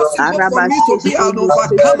is possible for me to be an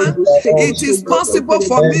overcomer. It is possible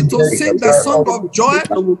for me to sing the song of joy.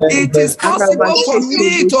 It is possible for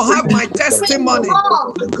me to have my testimony.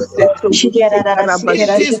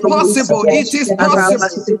 It is possible. It is possible.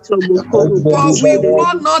 For we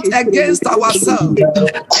war not against ourselves,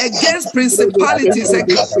 against principalities,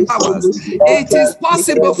 against powers. It is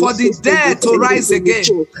possible for the dead to rise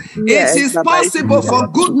again. It is possible for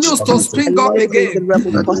good news to spring up again.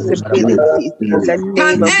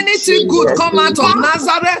 Can anything good come out of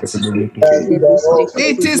Nazareth?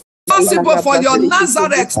 It is possible for your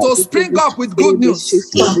Nazareth to spring up with good news.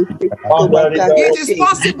 It is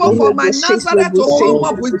possible for my Nazareth to come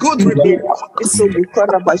up with good report.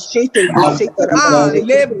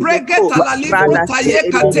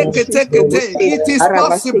 It is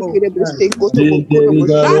possible.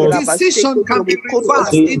 That decision can be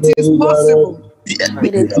reversed. It is possible. It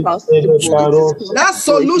is possible. That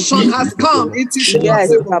solution has come. It is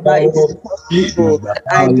possible.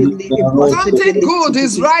 I believe something good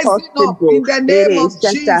is rising up in the name of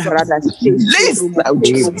Jesus.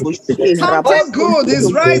 Something good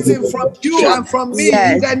is rising from you and from me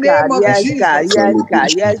in the name of Jesus.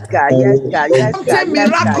 Something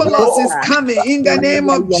miraculous is coming in the name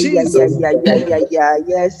of Jesus.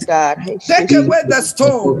 Yes, God. Take away the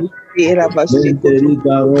stone.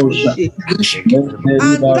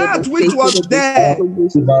 And that which was there.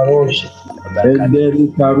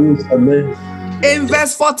 In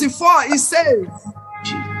verse 44, it says,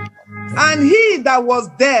 and he that was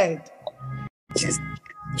dead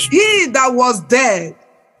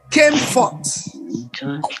came forth.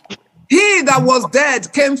 He that was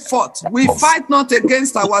dead came forth. We fight not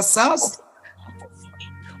against ourselves,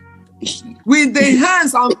 with the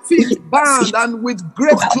hands and feet bound and with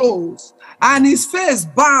great clothes, and his face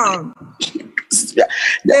bound.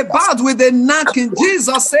 They bowed with a napkin.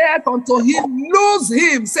 Jesus said unto him, loose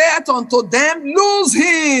him. Said unto them, loose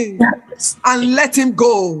him and let him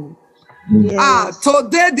go.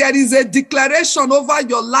 Today there is a declaration over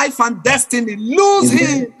your life and destiny. Lose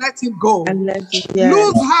him, let him go.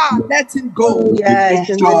 Lose her, let him go.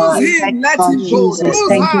 Lose him, let him go.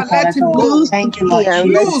 Lose her, let him go.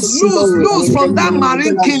 Lose from that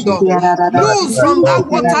marine kingdom. Lose from that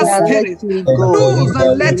water spirit. Lose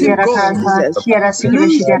and let him go.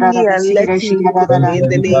 Lose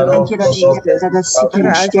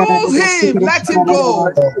him, let him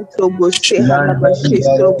go.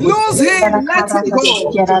 Lose him. Let it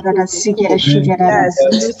go.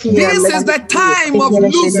 This is the time of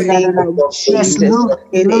losing.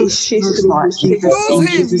 Lose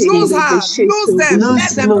him, lose her, lose them,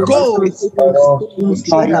 let them go.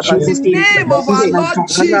 In the name of our Lord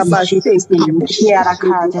Jesus,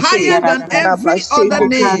 higher than every other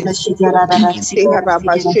name.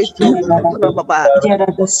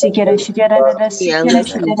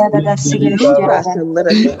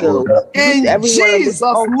 In Jesus'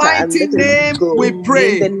 mighty name we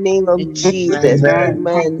pray. In the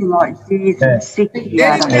name of Jesus. Amen.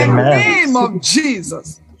 In the name of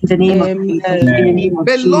Jesus.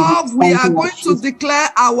 Beloved, we are going to declare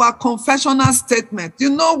our confessional statement. You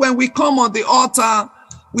know, when we come on the altar,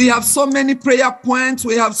 we have so many prayer points,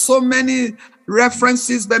 we have so many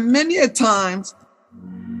references, but many a times,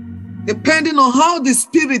 depending on how the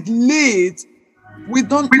Spirit leads, we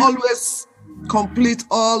don't always complete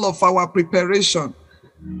all of our preparation.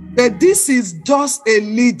 that this is just a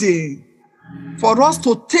leading for us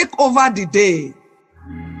to take over the day.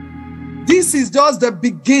 This is just the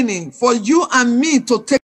beginning for you and me to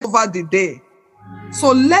take over the day.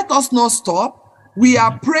 So let us not stop. We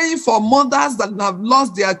are praying for mothers that have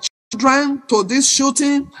lost their children to this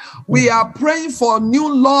shooting. We are praying for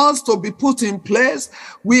new laws to be put in place.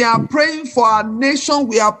 We are praying for our nation.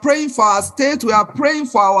 We are praying for our state. We are praying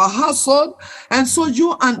for our household. And so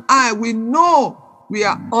you and I, we know we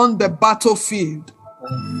are on the battlefield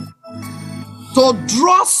to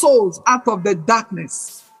draw souls out of the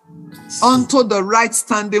darkness unto the right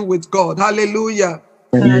standing with God. Hallelujah.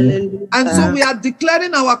 Hallelujah. And so we are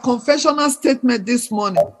declaring our confessional statement this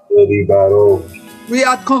morning. We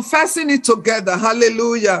are confessing it together.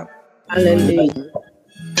 Hallelujah. Hallelujah.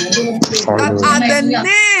 That at the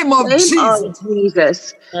name of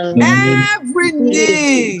Jesus, every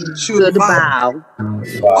knee should bow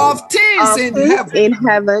of things in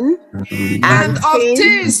heaven and of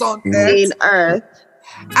things on earth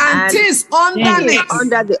and things underneath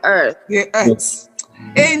under the earth.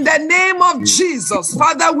 In the name of Jesus,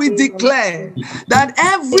 Father, we declare that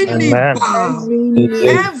every knee bow,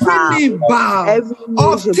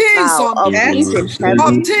 of things on earth,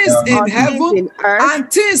 of things in heaven,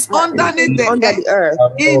 and things underneath the earth.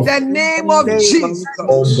 In the name of Jesus.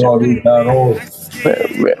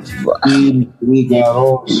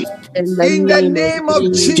 In the name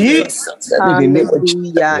of Jesus.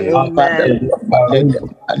 Hallelujah. Amen.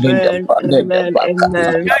 Amen.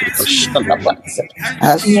 Amen.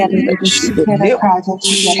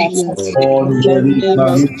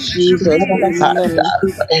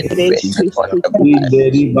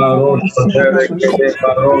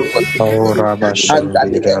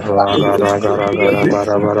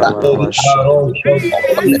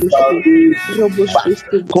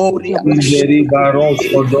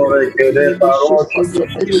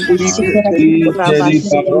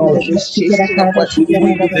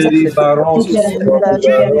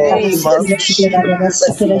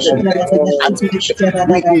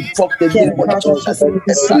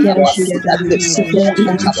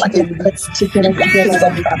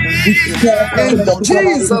 In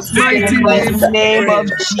Jesus' mighty name. In the name of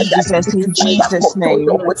Jesus, in Jesus' name.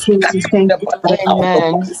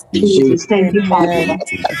 Amen. Jesus, thank you, Father.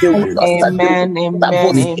 Amen. Amen.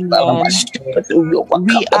 Amen.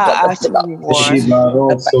 We are at war.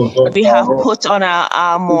 We have put on our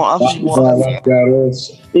armor of warfare.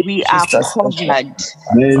 We are covered.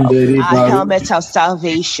 Our helmet of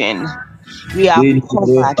salvation. We are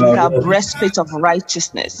covered with our breastplate of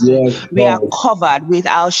righteousness. We are covered with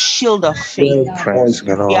our shield of faith.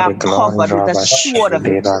 We are covered with the sword of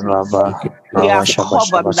the Spirit. We are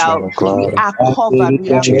covered with our, we are covered,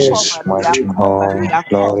 we are covered, we are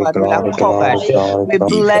covered, we are covered. We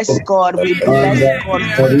bless God, we bless God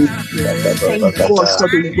for thank God for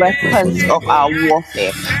the weapons of our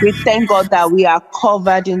warfare. We thank God that we are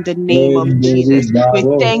covered in the name of Jesus. We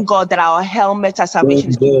thank God that our helmet of salvation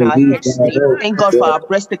is keeping our head safe. Thank God for our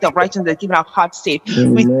breastplate of righteousness is keeping our heart safe.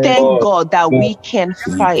 We thank God that we can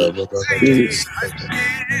fight.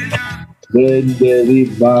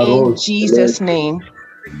 In Jesus' name.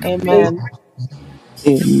 Amen.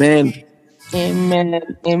 Amen. Amen.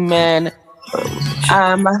 Amen.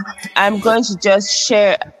 I'm going to just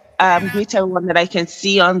share, greet everyone that I can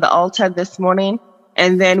see on the altar this morning,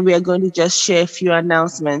 and then we are going to just share a few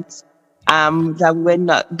announcements that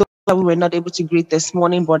we were not able to greet this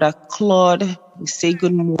morning. Brother Claude, we say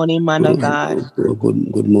good morning, man of God.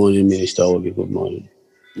 Good morning, Minister Obi. Good morning.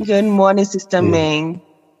 Good morning, Sister Ming.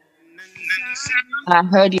 I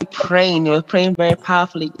heard you praying. You were praying very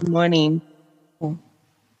powerfully. Good morning.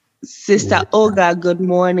 Sister Olga, good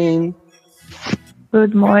morning.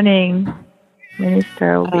 Good morning,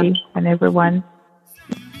 Minister Obi and everyone.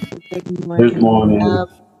 Good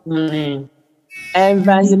morning.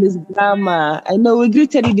 Evangelist Brahma, I know we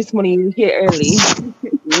greeted you this morning. You were here early.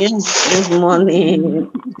 Yes, good morning.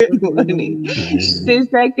 Good morning.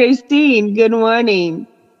 Sister Christine, good morning.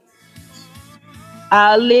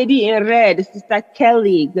 Our Lady in Red, Sister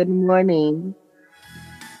Kelly, good morning.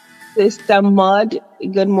 Sister Maud,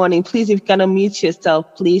 good morning. Please, if you can unmute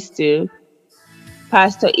yourself, please do.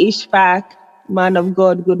 Pastor Ishfaq, man of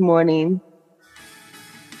God, good morning.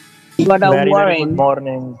 Brother Warren. Very good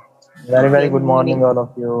morning. Very good morning, all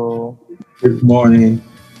of you. Good morning.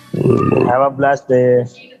 Have a blessed day.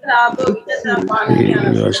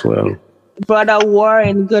 You as well. Brother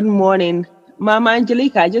Warren, good morning. Mama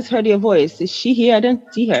Angelica, I just heard your voice. Is she here? I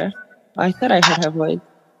didn't see her. I thought I heard her voice.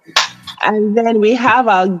 And then we have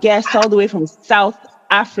our guest all the way from South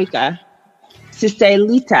Africa, Sister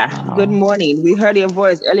Elita. Good morning. We heard your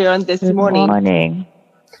voice earlier on this morning. Good morning.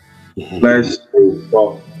 Bless you,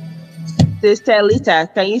 God. Sister Lita,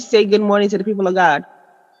 can you say good morning to the people of God?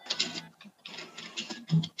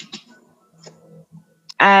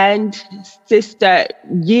 And Sister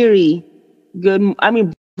Giri,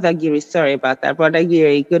 Brother Giri, sorry about that. Brother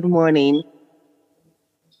Giri, good morning.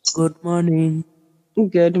 Good morning.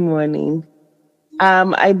 Good morning.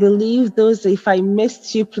 I believe those, if I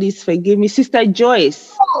missed you, please forgive me. Sister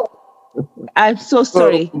Joyce, I'm so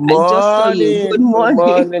sorry. I just saw you. Good morning. Good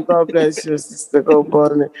morning. God bless you, sister. Good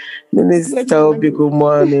morning. Minister Obi, good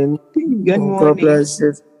morning. Good morning. God bless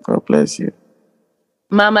you. God bless you.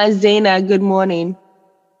 Mama Zaina, good morning.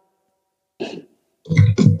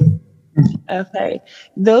 Okay.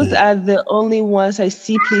 Those are the only ones I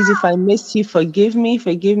see. Please, if I missed you, forgive me.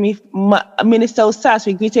 Forgive me. Minister Osas,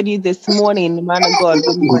 we greeted you this morning. Man of God,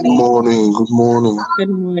 good morning. Good morning. Good morning. Good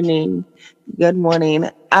morning. Good morning.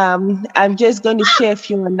 I'm just going to share a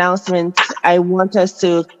few announcements. I want us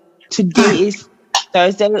to, today is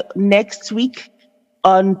Thursday, next week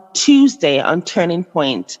on Tuesday on Turning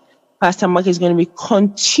Point, Pastor Mark is going to be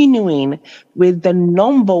continuing with the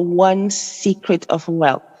number one secret of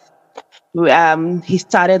wealth. He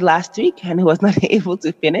started last week and he was not able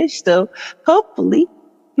to finish. So hopefully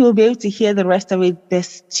he will be able to hear the rest of it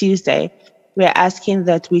this Tuesday. We're asking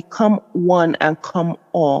that we come one and come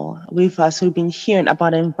all. We've been hearing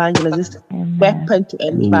about evangelism, this weapon to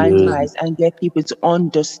evangelize and get people to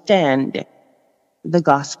understand the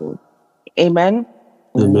gospel. Amen.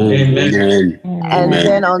 Amen. Amen. And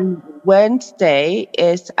then on Wednesday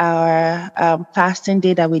is our fasting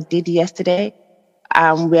day that we did yesterday.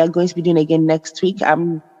 We are going to be doing again next week.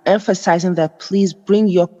 I'm emphasizing that please bring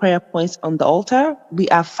your prayer points on the altar. We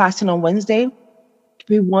are fasting on Wednesday.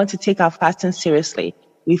 We want to take our fasting seriously.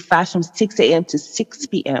 We fast from 6 a.m. to 6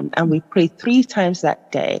 p.m. and we pray 3 times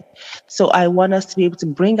that day. So I want us to be able to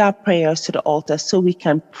bring our prayers to the altar so we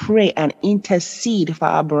can pray and intercede for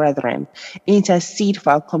our brethren, intercede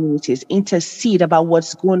for our communities, intercede about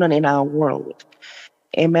what's going on in our world.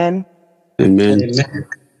 Amen. Amen.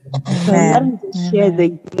 So let me just share the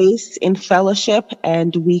grace in fellowship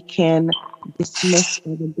and we can dismiss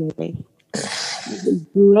for the day. The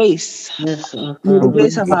grace, may the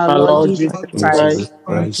grace of our Lord Jesus Christ,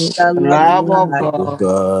 the love of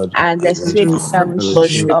God, and the sweet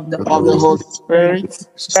fellowship of the Holy Spirit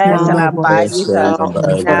rest and abide with us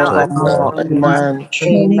now and forevermore.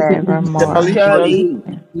 Amen. Surely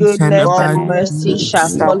goodness and mercy shall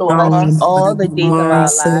follow us all the days of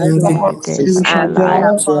our lives, and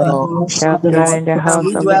we shall dwell in the house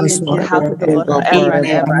we of dwell the in the Lord house of the Lord forever and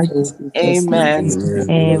ever. Amen.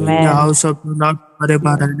 Amen.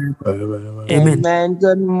 Amen.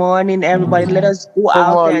 Good morning, everybody. Let us go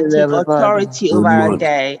out there and take authority over our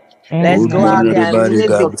day. Let's go out there and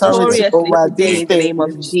live victoriously today in the name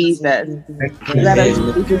of Jesus. Let us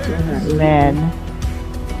begin to pray. Amen.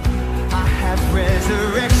 I have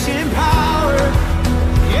resurrection power.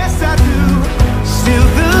 Yes, I do. Still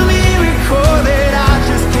the miracle that I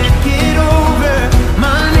just can't get over.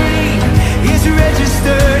 My name is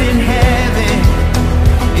registered in heaven.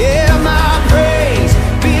 Yeah, my praise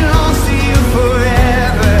belongs to you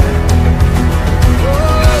forever.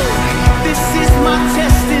 Oh, this is my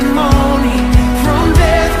testimony from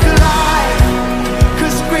death to life.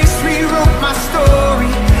 'Cause grace rewrote my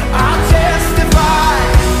story. I'll testify.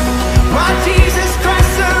 By Jesus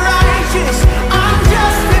Christ the righteous, I'm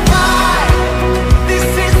justified. This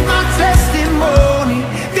is my testimony.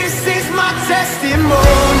 This is my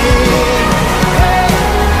testimony. Hey.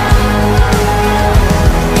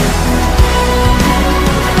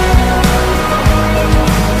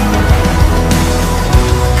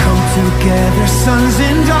 Come together, sons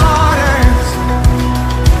and daughters,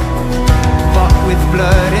 bought with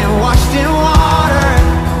blood and washed in water.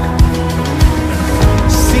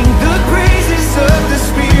 Sing the praises of the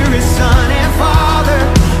Spirit, Son and Father.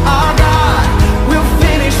 Our God will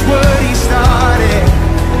finish what He started.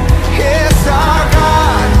 Yes, our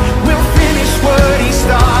God will finish what He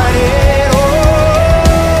started.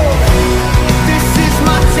 Oh, this is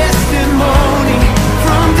my testimony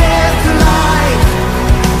from death to life.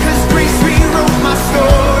 'Cause grace rewrote my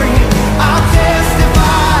story.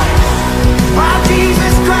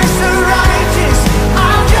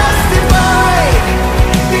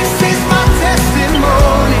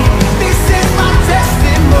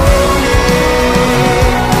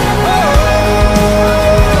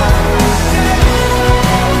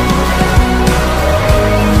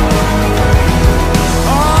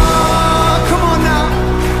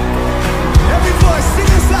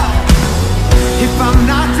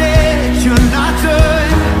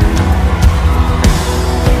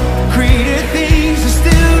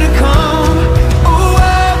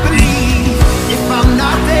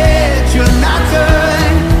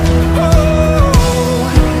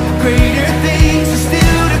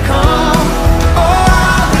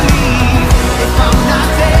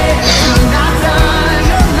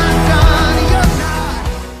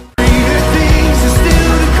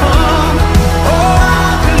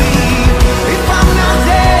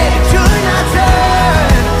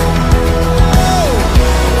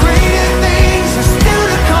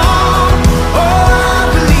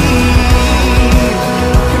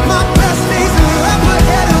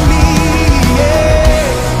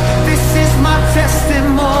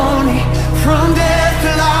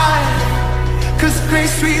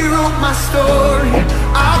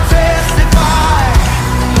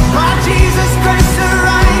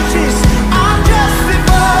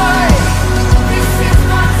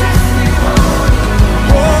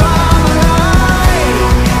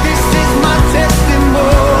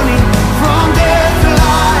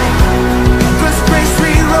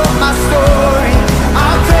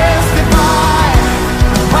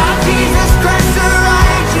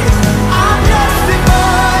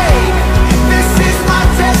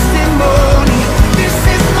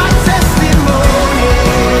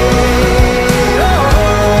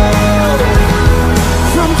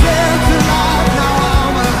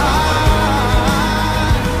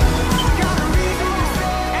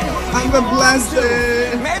 blessed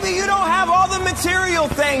day. Maybe you don't have all the material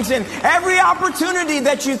things and every opportunity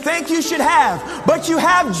that you think you should have, but you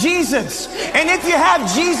have Jesus. And if you have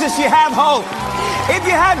Jesus, you have hope. If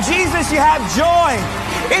you have Jesus, you have joy.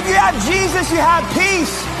 If you have Jesus, you have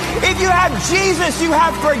peace. If you have Jesus, you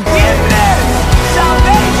have forgiveness,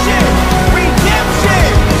 salvation.